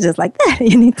cannot do that just like that.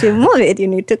 You need to move it. You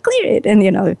need to clear it and,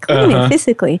 clean it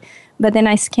physically. But then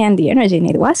I scanned the energy, and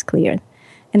it was cleared.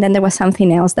 And then there was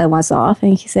something else that was off,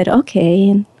 and he said, okay,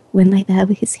 and went like that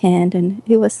with his hand. And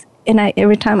it was,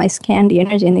 every time I scanned the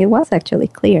energy, and it was actually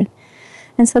cleared.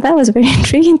 And so that was very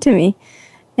intriguing to me.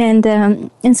 And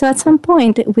so at some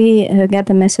point, we got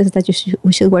the message that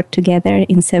we should work together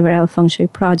in several Feng Shui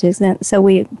projects. And so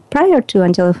prior to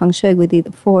Angelic Feng Shui, we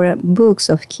did 4 books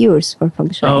of cures for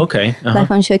Feng Shui. Oh, okay. Like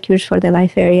Feng Shui cures for the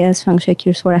life areas, Feng Shui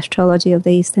cures for astrology of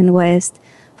the East and West,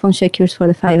 Feng Shui cures for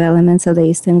the 5 elements of the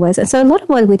East and West. And so a lot of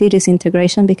what we did is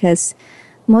integration, because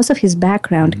most of his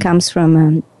background comes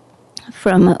from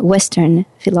Western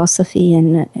philosophy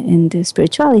and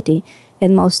spirituality.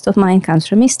 And most of mine comes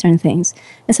from Eastern things.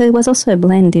 And so it was also a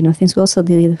blend, things. We also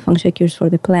did Feng Shui cures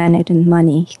for the planet and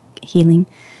money healing.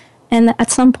 And at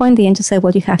some point, the angel said,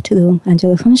 well, you have to do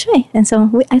Angelic Feng Shui. And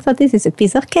so I thought this is a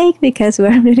piece of cake, because we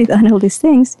already done all these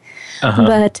things.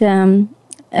 But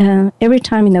every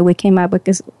time, we came up,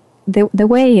 because the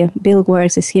way Bill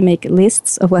works is he makes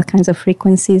lists of what kinds of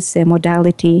frequencies a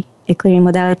clearing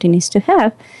modality needs to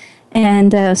have.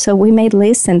 And so we made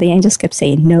lists, and the angels kept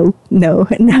saying, no, no,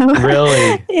 no.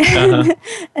 Really?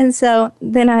 And so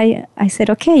then I said,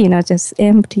 okay, just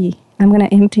empty. I'm going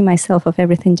to empty myself of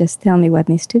everything. Just tell me what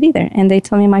needs to be there. And they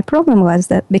told me my problem was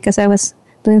that because I was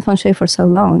doing Feng Shui for so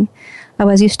long, I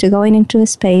was used to going into a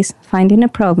space, finding a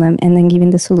problem, and then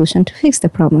giving the solution to fix the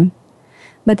problem.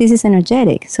 But this is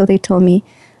energetic. So they told me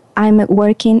I'm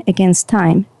working against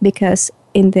time, because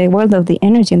in the world of the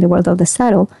energy, in the world of the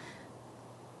subtle,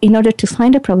 in order to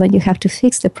find a problem, you have to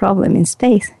fix the problem in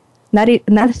space.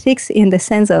 Not fix in the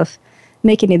sense of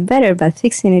making it better, but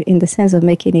fixing it in the sense of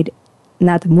making it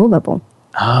not movable.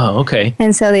 Oh, okay.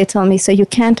 And so they told me, so you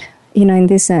can't, in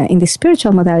this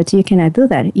spiritual modality, you cannot do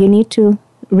that. You need to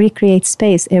recreate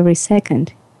space every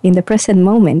second. In the present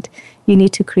moment, you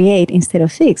need to create instead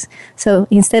of fix. So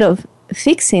instead of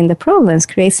fixing the problems,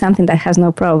 create something that has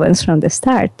no problems from the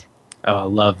start. Oh, I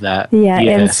love that. Yeah,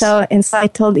 yes. and so I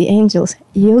told the angels,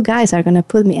 you guys are going to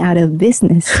put me out of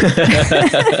business.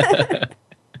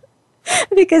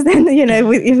 Because then, if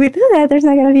we do that, there's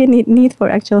not going to be any need for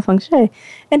actual Feng Shui.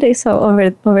 And so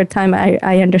over time,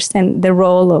 I understand the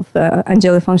role of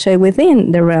Angelic Feng Shui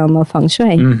within the realm of Feng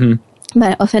Shui.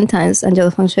 But oftentimes,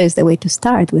 Angelic Feng Shui is the way to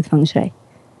start with Feng Shui.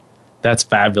 That's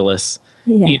fabulous.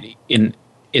 Yeah.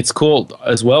 It's cool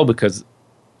as well, because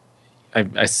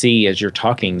I see as you're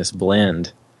talking this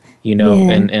blend,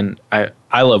 and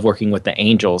I love working with the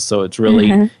angels, so it's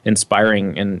really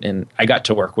inspiring. And I got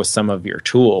to work with some of your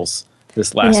tools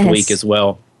this last week as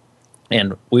well.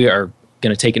 And we are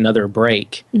going to take another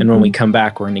break. And when we come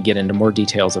back, we're going to get into more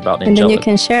details about Angelic. And then you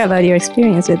can share about your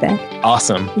experience with that.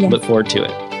 Awesome. Yes. Look forward to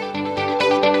it.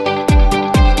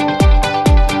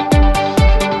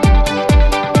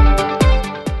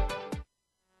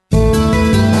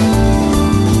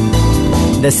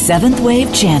 The Seventh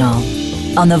Wave Channel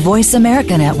on the Voice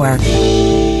America Network.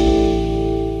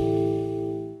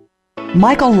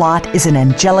 Michael Lott is an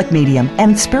angelic medium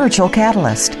and spiritual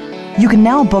catalyst. You can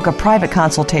now book a private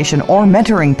consultation or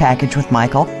mentoring package with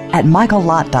Michael at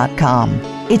michaellott.com.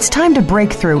 It's time to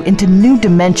break through into new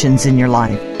dimensions in your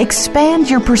life, expand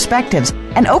your perspectives,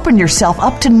 and open yourself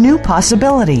up to new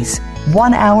possibilities.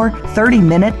 1 hour,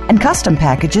 30-minute, and custom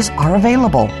packages are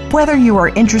available. Whether you are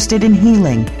interested in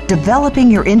healing,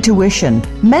 developing your intuition,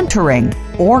 mentoring,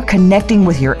 or connecting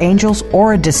with your angels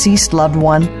or a deceased loved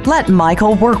one, let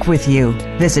Michael work with you.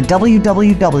 Visit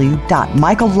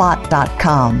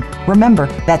www.michaellott.com. Remember,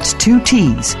 that's 2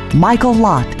 T's,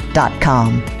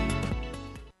 michaellott.com.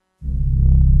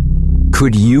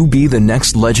 Could you be the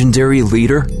next legendary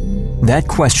leader? That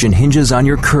question hinges on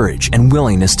your courage and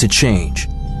willingness to change.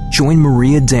 Join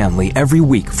Maria Danley every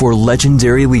week for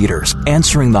Legendary Leaders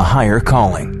Answering the Higher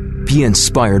Calling. Be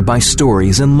inspired by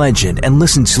stories and legend and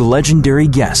listen to legendary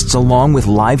guests along with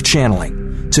live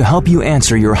channeling to help you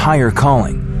answer your higher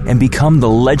calling and become the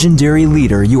legendary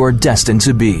leader you are destined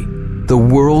to be. The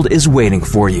world is waiting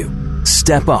for you.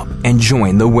 Step up and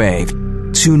join the wave.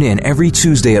 Tune in every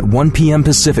Tuesday at 1 p.m.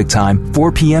 Pacific Time,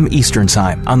 4 p.m. Eastern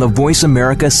Time on the Voice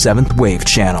America 7th Wave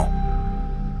channel.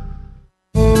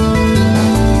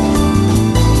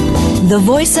 The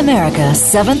Voice America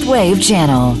 7th Wave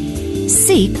Channel.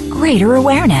 Seek greater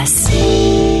awareness.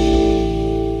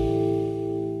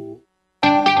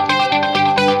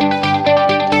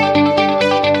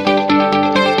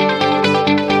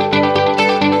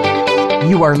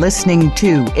 You are listening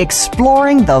to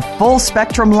Exploring the Full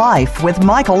Spectrum Life with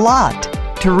Michael Lott.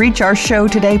 To reach our show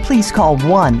today, please call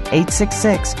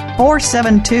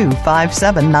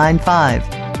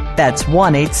 1-866-472-5795. That's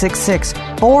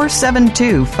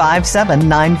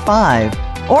 1-866-472-5795.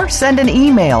 Or send an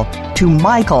email to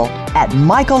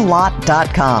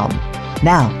michael@michaellott.com.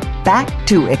 Now, back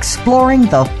to Exploring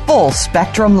the Full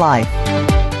Spectrum Life.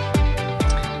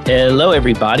 Hello,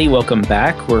 everybody. Welcome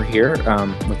back. We're here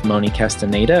with Moni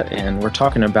Castaneda, and we're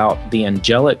talking about the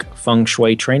Angelic Feng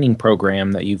Shui Training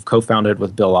program that you've co-founded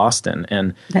with Bill Austin,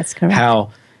 and that's correct. How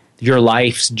your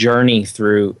life's journey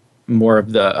through more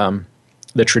of the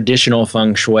traditional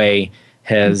Feng Shui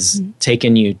has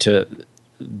taken you to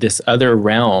this other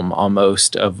realm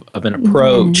almost of an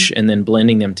approach, and then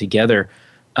blending them together.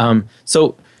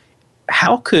 So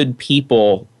how could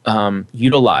people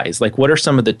utilize, like, what are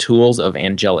some of the tools of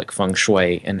Angelic Feng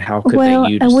Shui, and how could they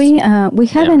use? We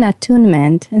have an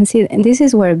attunement, and this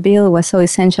is where Bill was so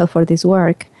essential for this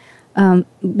work,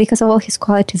 because of all his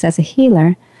qualities as a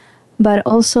healer, but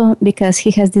also because he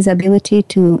has this ability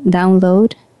to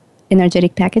download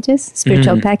energetic packages,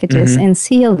 spiritual packages, and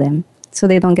seal them so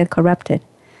they don't get corrupted.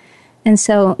 And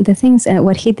so the things,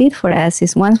 what he did for us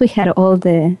is, once we had all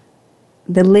the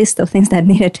list of things that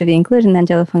needed to be included in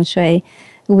Angelic Feng Shui,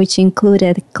 which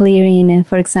included clearing,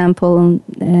 for example,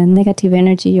 negative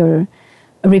energy or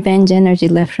revenge energy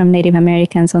left from Native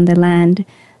Americans on the land,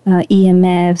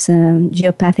 EMFs,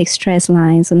 geopathic stress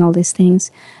lines, and all these things.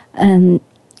 And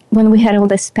when we had all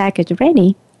this package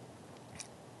ready,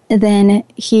 then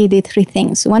he did three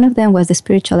things. One of them was the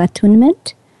spiritual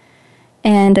attunement.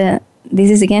 And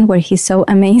this is, again, where he's so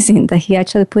amazing that he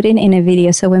actually put it in a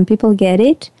video. So when people get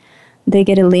it, they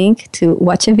get a link to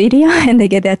watch a video, and they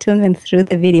get the attunement through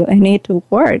the video, and it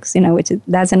works,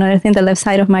 that's another thing the left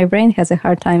side of my brain has a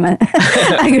hard time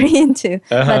agreeing to.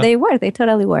 But they work, they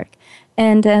totally work.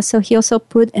 And so he also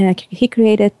he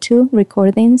created two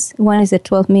recordings. One is a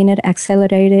 12-minute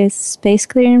accelerated space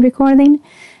clearing recording,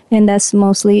 and that's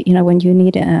mostly, when you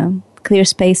need clear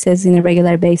spaces in a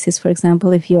regular basis. For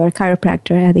example, if you are a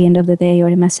chiropractor at the end of the day, or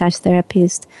a massage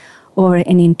therapist, or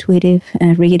an intuitive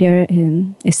reader,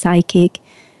 a psychic.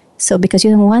 So because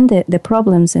you don't want the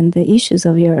problems and the issues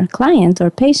of your clients or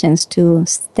patients to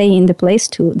stay in the place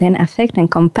to then affect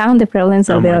and compound the problems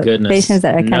of the patients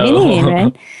that are coming in,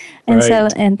 right? And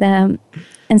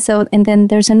and then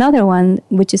there's another one,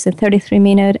 which is a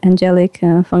 33-minute Angelic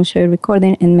Feng Shui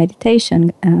recording and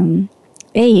meditation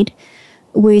aid,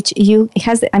 which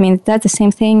that's the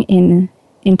same thing in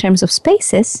terms of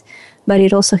spaces, but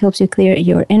it also helps you clear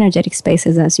your energetic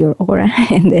spaces as your aura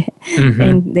and the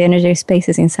energetic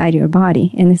spaces inside your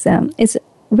body. And it's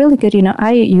really good.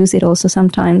 I use it also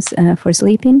sometimes for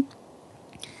sleeping.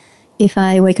 If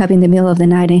I wake up in the middle of the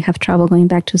night and have trouble going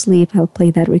back to sleep, I'll play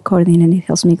that recording, and it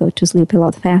helps me go to sleep a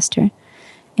lot faster.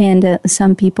 And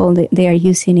some people, they are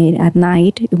using it at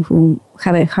night who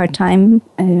have a hard time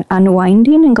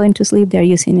unwinding and going to sleep. They're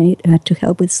using it to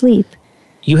help with sleep.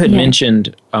 You had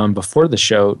mentioned before the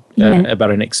show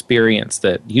about an experience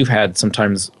that you've had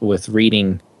sometimes with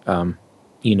reading,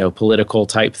 political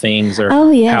type things, or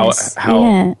how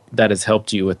that has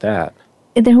helped you with that.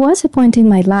 There was a point in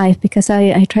my life, because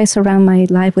I try to surround my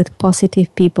life with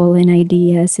positive people and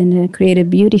ideas, and create a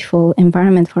beautiful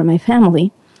environment for my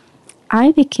family.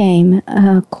 I became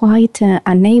quite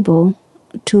unable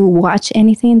to watch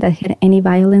anything that had any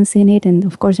violence in it. And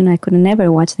of course, I could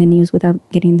never watch the news without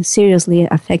getting seriously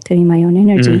affected in my own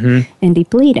energy and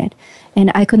depleted. And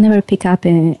I could never pick up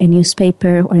a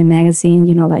newspaper or a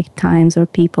magazine, like Times or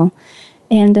People.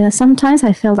 And sometimes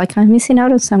I felt like I'm missing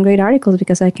out on some great articles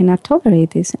because I cannot tolerate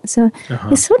this. So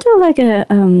it's sort of like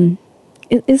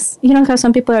it's how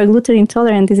some people are gluten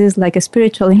intolerant. This is like a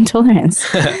spiritual intolerance.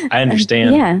 I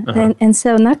understand. And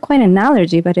so not quite an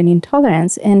allergy, but an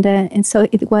intolerance. And so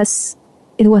it was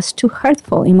too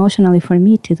hurtful emotionally for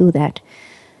me to do that.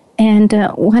 And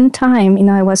one time,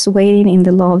 I was waiting in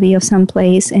the lobby of some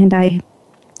place, and I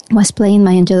was playing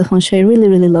my Angelic Feng Shui really,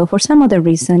 really low for some other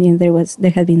reason.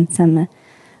 There had been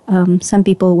some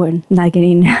people were not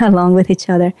getting along with each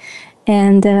other.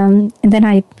 And then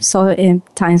I saw a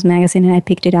Times magazine, and I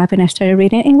picked it up and I started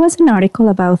reading. It was an article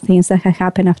about things that had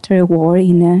happened after a war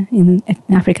in an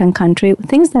African country,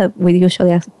 things that would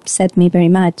usually upset me very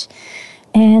much.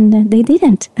 And they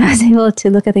didn't. I was able to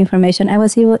look at the information. I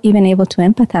was even able to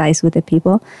empathize with the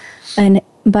people,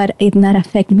 but it did not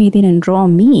affect me. It didn't draw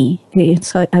me.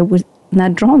 So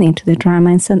not drawn into the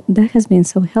drama. And so that has been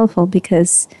so helpful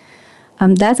because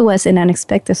that was an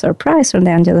unexpected surprise from the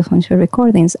Angelic Feng Shui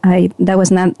recordings. That was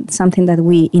not something that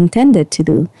we intended to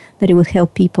do, that it would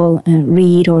help people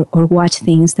read or watch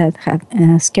things that have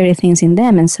scary things in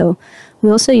them. And so we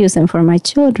also use them for my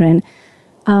children.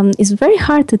 It's very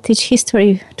hard to teach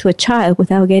history to a child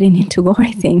without getting into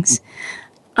gory things.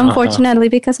 Unfortunately,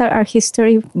 because our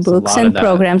history books and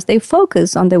programs, they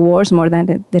focus on the wars more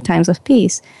than the times of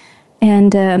peace.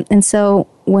 And so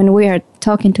when we are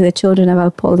talking to the children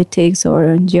about politics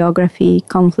or geography,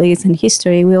 conflicts, and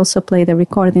history, we also play the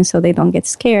recording so they don't get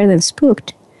scared and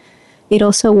spooked. It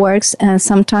also works.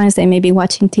 Sometimes they may be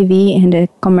watching TV and a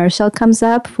commercial comes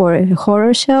up for a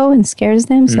horror show and scares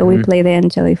them. So we play the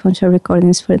Angelic Feng Shui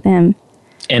recordings for them.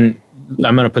 And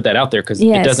I'm going to put that out there because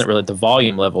it doesn't really, the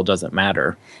volume level doesn't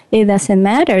matter. It doesn't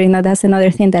matter. You know, that's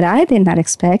another thing that I did not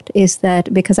expect is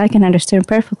that because I can understand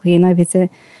perfectly, you know, if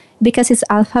it's because it's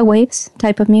alpha waves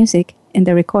type of music in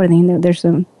the recording.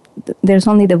 There's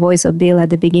only the voice of Bill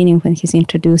at the beginning when he's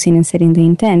introducing and setting the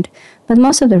intent. But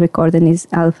most of the recording is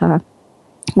alpha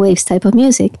waves type of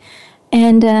music.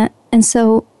 And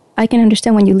so I can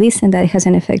understand when you listen that it has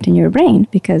an effect in your brain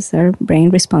because our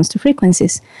brain responds to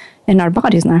frequencies. And our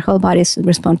bodies and our whole bodies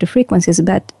respond to frequencies.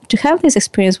 But to have this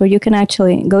experience where you can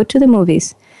actually go to the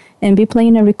movies and be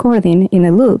playing a recording in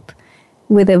a loop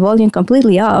with the volume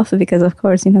completely off, because of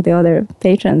course, you know, the other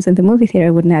patrons in the movie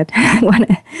theater would not want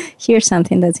to hear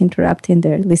something that's interrupting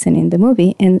their listening to the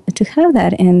movie. And to have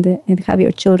that and have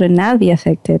your children not be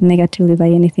affected negatively by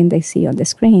anything they see on the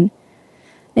screen.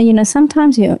 And, you know,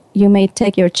 sometimes you may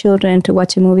take your children to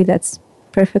watch a movie that's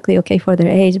perfectly okay for their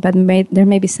age, but there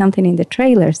may be something in the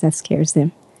trailers that scares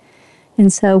them.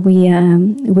 And so we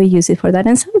use it for that.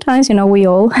 And sometimes, you know, we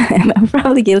all, I'm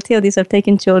probably guilty of this, of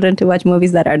taking children to watch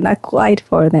movies that are not quite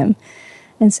for them.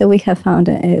 And so we have found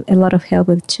a lot of help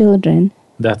with children.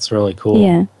 That's really cool.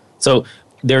 Yeah. So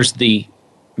there's the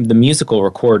musical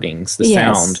recordings, the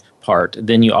sound part.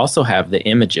 Then you also have the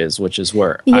images, which is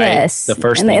where the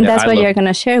first thing and that's what you're going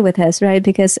to share with us, right?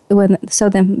 Because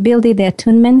then Bill did the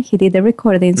attunement, he did the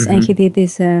recordings, and he did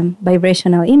these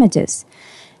vibrational images.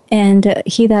 And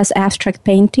he does abstract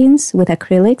paintings with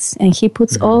acrylics, and he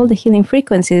puts all the healing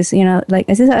frequencies, you know, like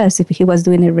as if he was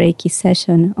doing a Reiki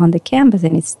session on the canvas,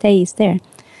 and it stays there.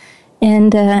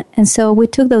 And so we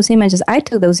took those images. I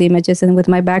took those images, and with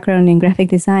my background in graphic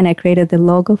design, I created the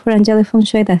logo for Angelic Feng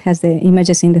Shui that has the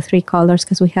images in the 3 colors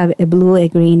because we have a blue, a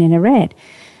green, and a red.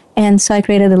 And so I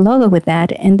created the logo with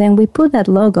that, and then we put that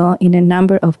logo in a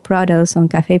number of products on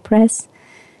Cafe Press.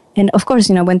 And of course,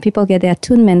 you know, when people get the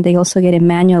attunement, they also get a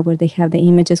manual where they have the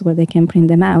images where they can print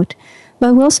them out.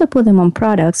 But we also put them on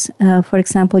products. For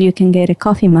example, you can get a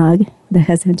coffee mug that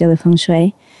has Angelic Feng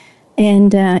Shui.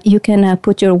 And you can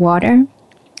put your water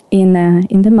in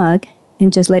the mug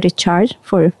and just let it charge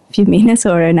for a few minutes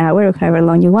or an hour or however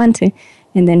long you want to,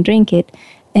 and then drink it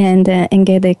and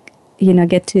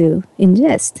get to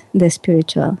ingest the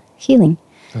spiritual healing.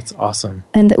 That's awesome.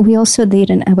 And we also did,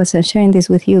 and I was sharing this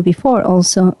with you before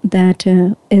also, that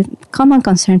a common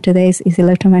concern today is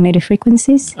electromagnetic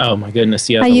frequencies. Oh my goodness,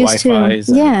 yeah, the Wi-Fi's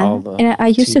and all the... And I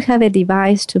used to have a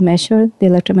device to measure the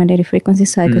electromagnetic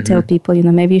frequencies so I could tell people, you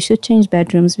know, maybe you should change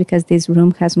bedrooms because this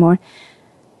room has more.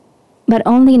 But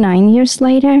only 9 years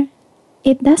later,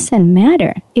 it doesn't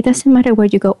matter. It doesn't matter where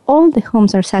you go. All the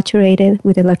homes are saturated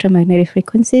with electromagnetic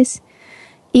frequencies.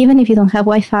 Even if you don't have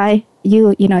Wi-Fi,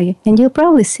 you know, and you'll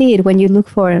probably see it when you look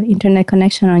for internet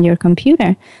connection on your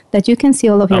computer, that you can see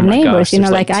all of your neighbors. Gosh, you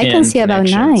know, like I can see about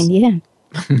 9,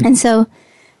 And so,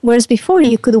 whereas before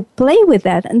you could play with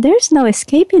that, and there's no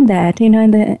escaping that. You know,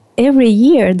 and every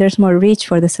year there's more reach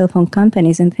for the cell phone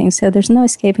companies and things, so there's no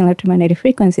escaping electromagnetic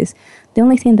frequencies. The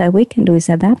only thing that we can do is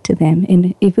adapt to them.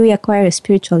 And if we acquire a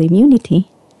spiritual immunity,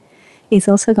 it's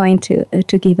also going to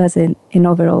give us an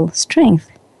overall strength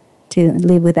to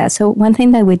live with that. So one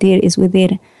thing that we did is we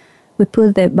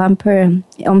put the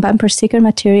bumper sticker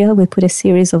material, we put a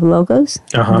series of logos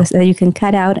that you can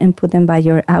cut out and put them by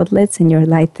your outlets and your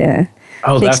light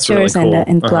fixtures really cool.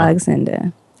 and plugs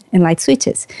and light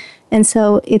switches. And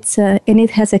so it's and it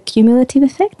has a cumulative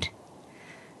effect.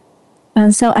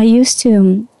 And so I used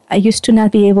to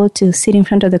not be able to sit in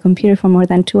front of the computer for more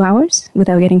than 2 hours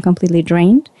without getting completely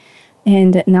drained.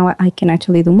 And now I can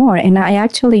actually do more. And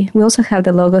we also have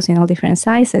the logos in all different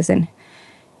sizes. And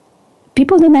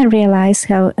people do not realize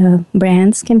how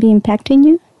brands can be impacting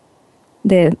you,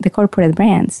 the corporate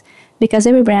brands. Because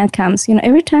every brand comes, you know,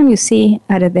 every time you see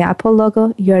the Apple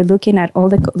logo, you're looking at all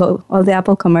the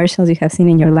Apple commercials you have seen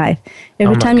in your life.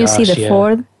 Every time you see the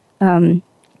Ford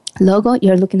logo,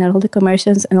 you're looking at all the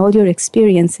commercials and all your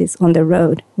experiences on the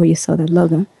road where you saw that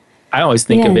logo. I always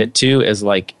think of it too as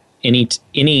like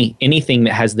anything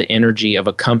that has the energy of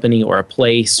a company or a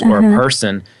place or a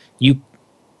person. You,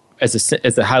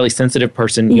 as a highly sensitive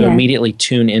person, you immediately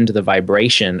tune into the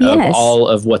vibration of all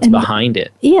of what's behind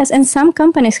it. Yes, and some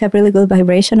companies have really good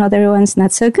vibration, other ones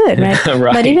not so good, right?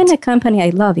 Right. But even a company I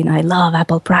love, I love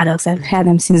Apple products. I've had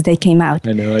them since they came out.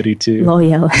 I know, I do too.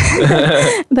 Loyal.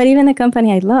 But even a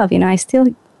company I love, I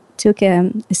still took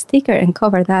a sticker and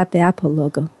covered up the Apple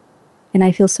logo. And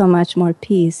I feel so much more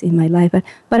peace in my life.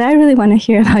 But I really want to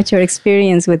hear about your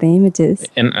experience with the images.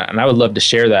 And I would love to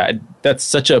share that. That's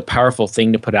such a powerful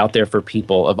thing to put out there for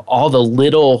people, of all the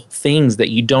little things that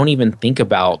you don't even think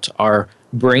about are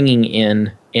bringing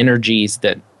in energies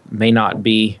that may not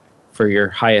be for your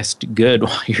highest good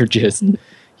while you're just,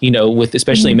 with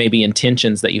especially maybe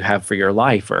intentions that you have for your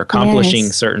life or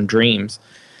accomplishing certain dreams.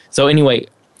 So anyway,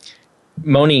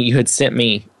 Moni, you had sent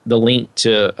me the link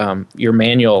to your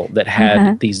manual that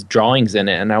had these drawings in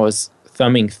it, and I was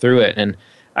thumbing through it, and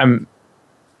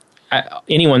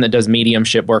anyone that does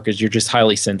mediumship work you're just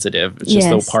highly sensitive. It's just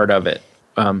a part of it.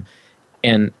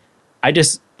 And I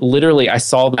just literally, I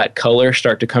saw that color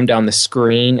start to come down the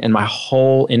screen, and my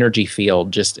whole energy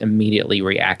field just immediately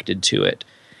reacted to it.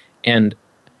 And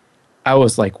I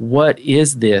was like, what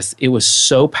is this? It was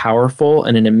so powerful,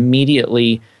 and it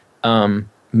immediately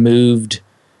moved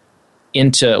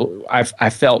into, I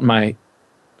felt my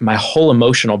whole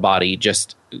emotional body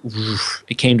just,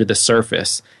 it came to the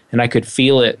surface, and I could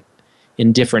feel it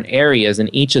in different areas, and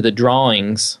each of the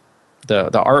drawings,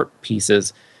 the art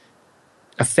pieces,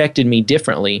 affected me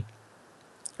differently.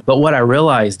 But what I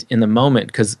realized in the moment,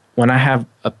 because when I have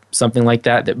something like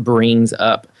that brings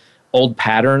up old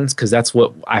patterns, because that's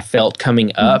what I felt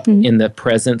coming up in the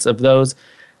presence of those,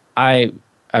 I've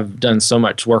done so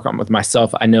much work with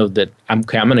myself. I know that I'm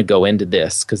going to go into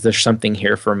this because there's something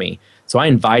here for me. So I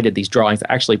invited these drawings.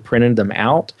 I actually printed them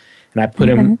out, and I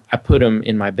put them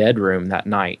in my bedroom that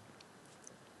night.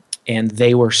 And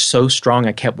they were so strong.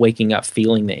 I kept waking up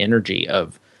feeling the energy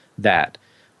of that.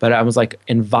 But I was like,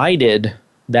 invited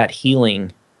that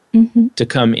healing to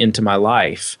come into my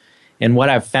life. And what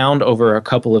I've found over a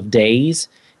couple of days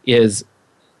is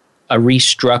a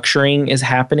restructuring is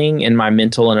happening in my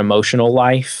mental and emotional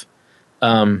life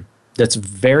that's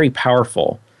very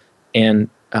powerful. And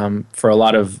for a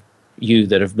lot of you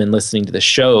that have been listening to the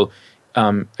show,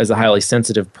 as a highly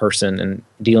sensitive person and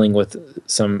dealing with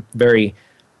some very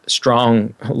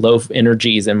strong low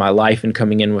energies in my life and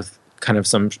coming in with kind of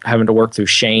some having to work through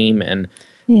shame and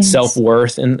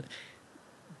self-worth. And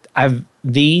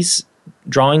these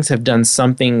drawings have done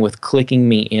something with clicking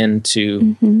me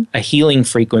into a healing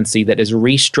frequency that is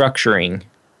restructuring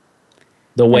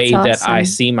the way that I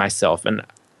see myself. And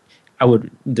I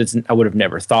would have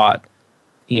never thought,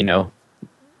 from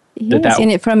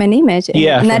an image.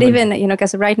 Not even,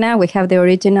 because right now we have the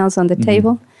originals on the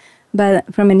table,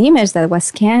 but from an image that was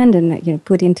scanned and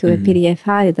put into a PDF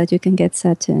file, that you can get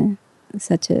such a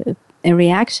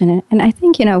reaction. And I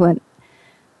think, what,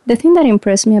 the thing that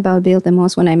impressed me about Bill the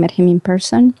most when I met him in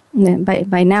person,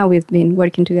 by now we've been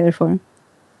working together for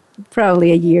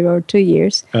probably a year or 2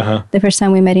 years, the first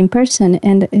time we met in person,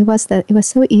 and it was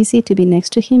so easy to be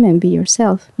next to him and be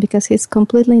yourself because he's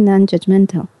completely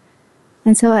non-judgmental.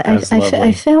 And so I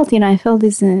felt, I felt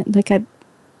this, like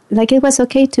it was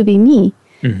okay to be me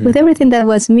with everything that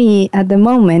was me at the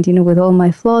moment, with all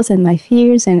my flaws and my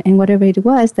fears and whatever it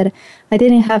was, that I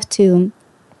didn't have to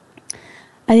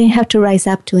rise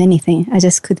up to anything. I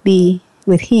just could be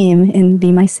with him and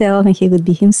be myself, and he would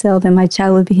be himself, and my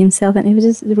child would be himself. And it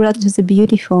was just a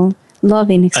beautiful,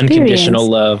 loving experience. Unconditional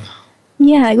love.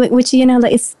 Yeah, which,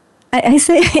 it's, I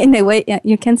say in a way,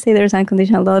 you can't say there's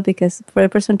unconditional love, because for a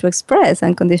person to express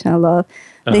unconditional love,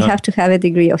 they have to have a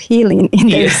degree of healing in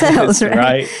themselves,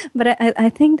 right? But I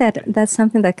think that's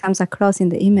something that comes across in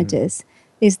the images,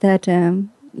 is that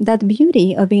that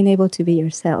beauty of being able to be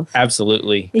yourself.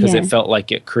 Absolutely, because it felt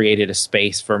like it created a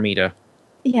space for me to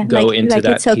go into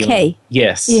that. It's okay. Healing.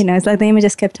 Yes. It's like the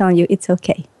images kept telling you, it's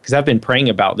okay. Because I've been praying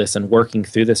about this and working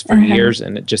through this for years,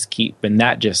 and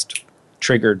that just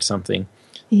triggered something.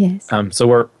 Yes.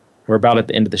 So we're about at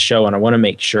the end of the show, and I want to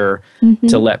make sure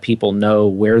to let people know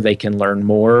where they can learn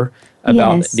more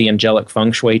about the Angelic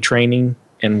Feng Shui Training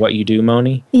and what you do,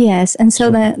 Moni. Yes, and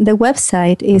so the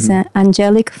website is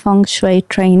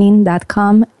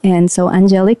angelicfengshuitraining.com, and so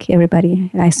Angelic,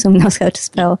 everybody I assume knows how to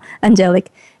spell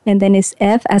Angelic, and then it's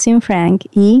F as in Frank,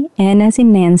 E, N as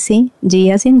in Nancy,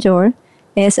 G as in George,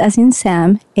 S as in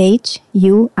Sam, H,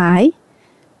 U, I,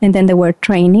 and then the word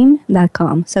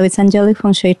training.com. So it's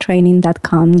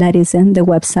angelicfengshuitraining.com. That is in the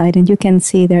website, and you can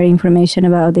see their information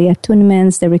about the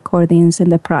attunements, the recordings,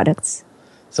 and the products.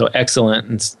 So excellent.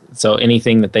 And so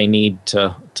anything that they need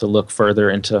to look further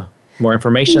into more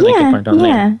information, they can find on there.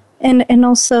 Yeah, and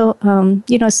also,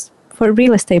 for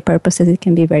real estate purposes, it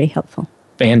can be very helpful.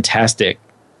 Fantastic.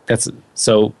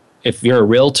 So if you're a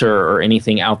realtor or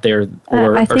anything out there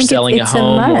or selling a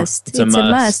home, it's a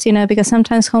must, because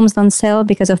sometimes homes don't sell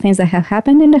because of things that have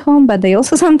happened in the home, but they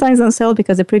also sometimes don't sell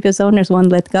because the previous owners won't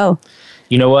let go.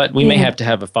 You know what? We may have to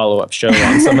have a follow-up show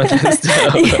on some of this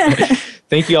stuff.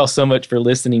 Thank you all so much for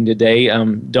listening today.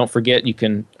 Don't forget, you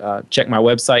can check my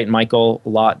website,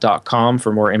 michaellott.com,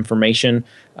 for more information.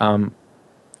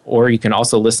 Or you can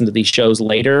also listen to these shows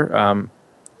later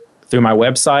through my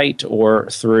website or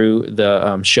through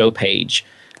the show page.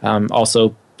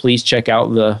 Also, please check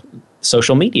out the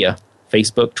social media,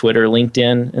 Facebook, Twitter,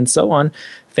 LinkedIn, and so on.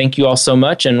 Thank you all so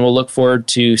much, and we'll look forward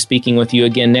to speaking with you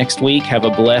again next week. Have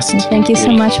a blessed week. Thank you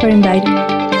so much for inviting me.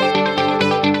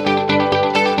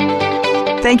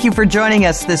 Thank you for joining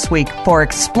us this week for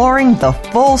Exploring the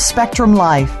Full Spectrum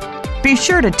Life. Be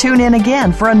sure to tune in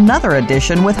again for another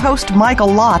edition with host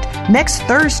Michael Lott next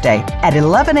Thursday at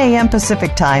 11 a.m.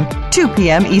 Pacific Time, 2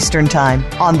 p.m. Eastern Time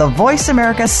on the Voice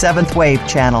America 7th Wave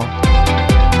channel.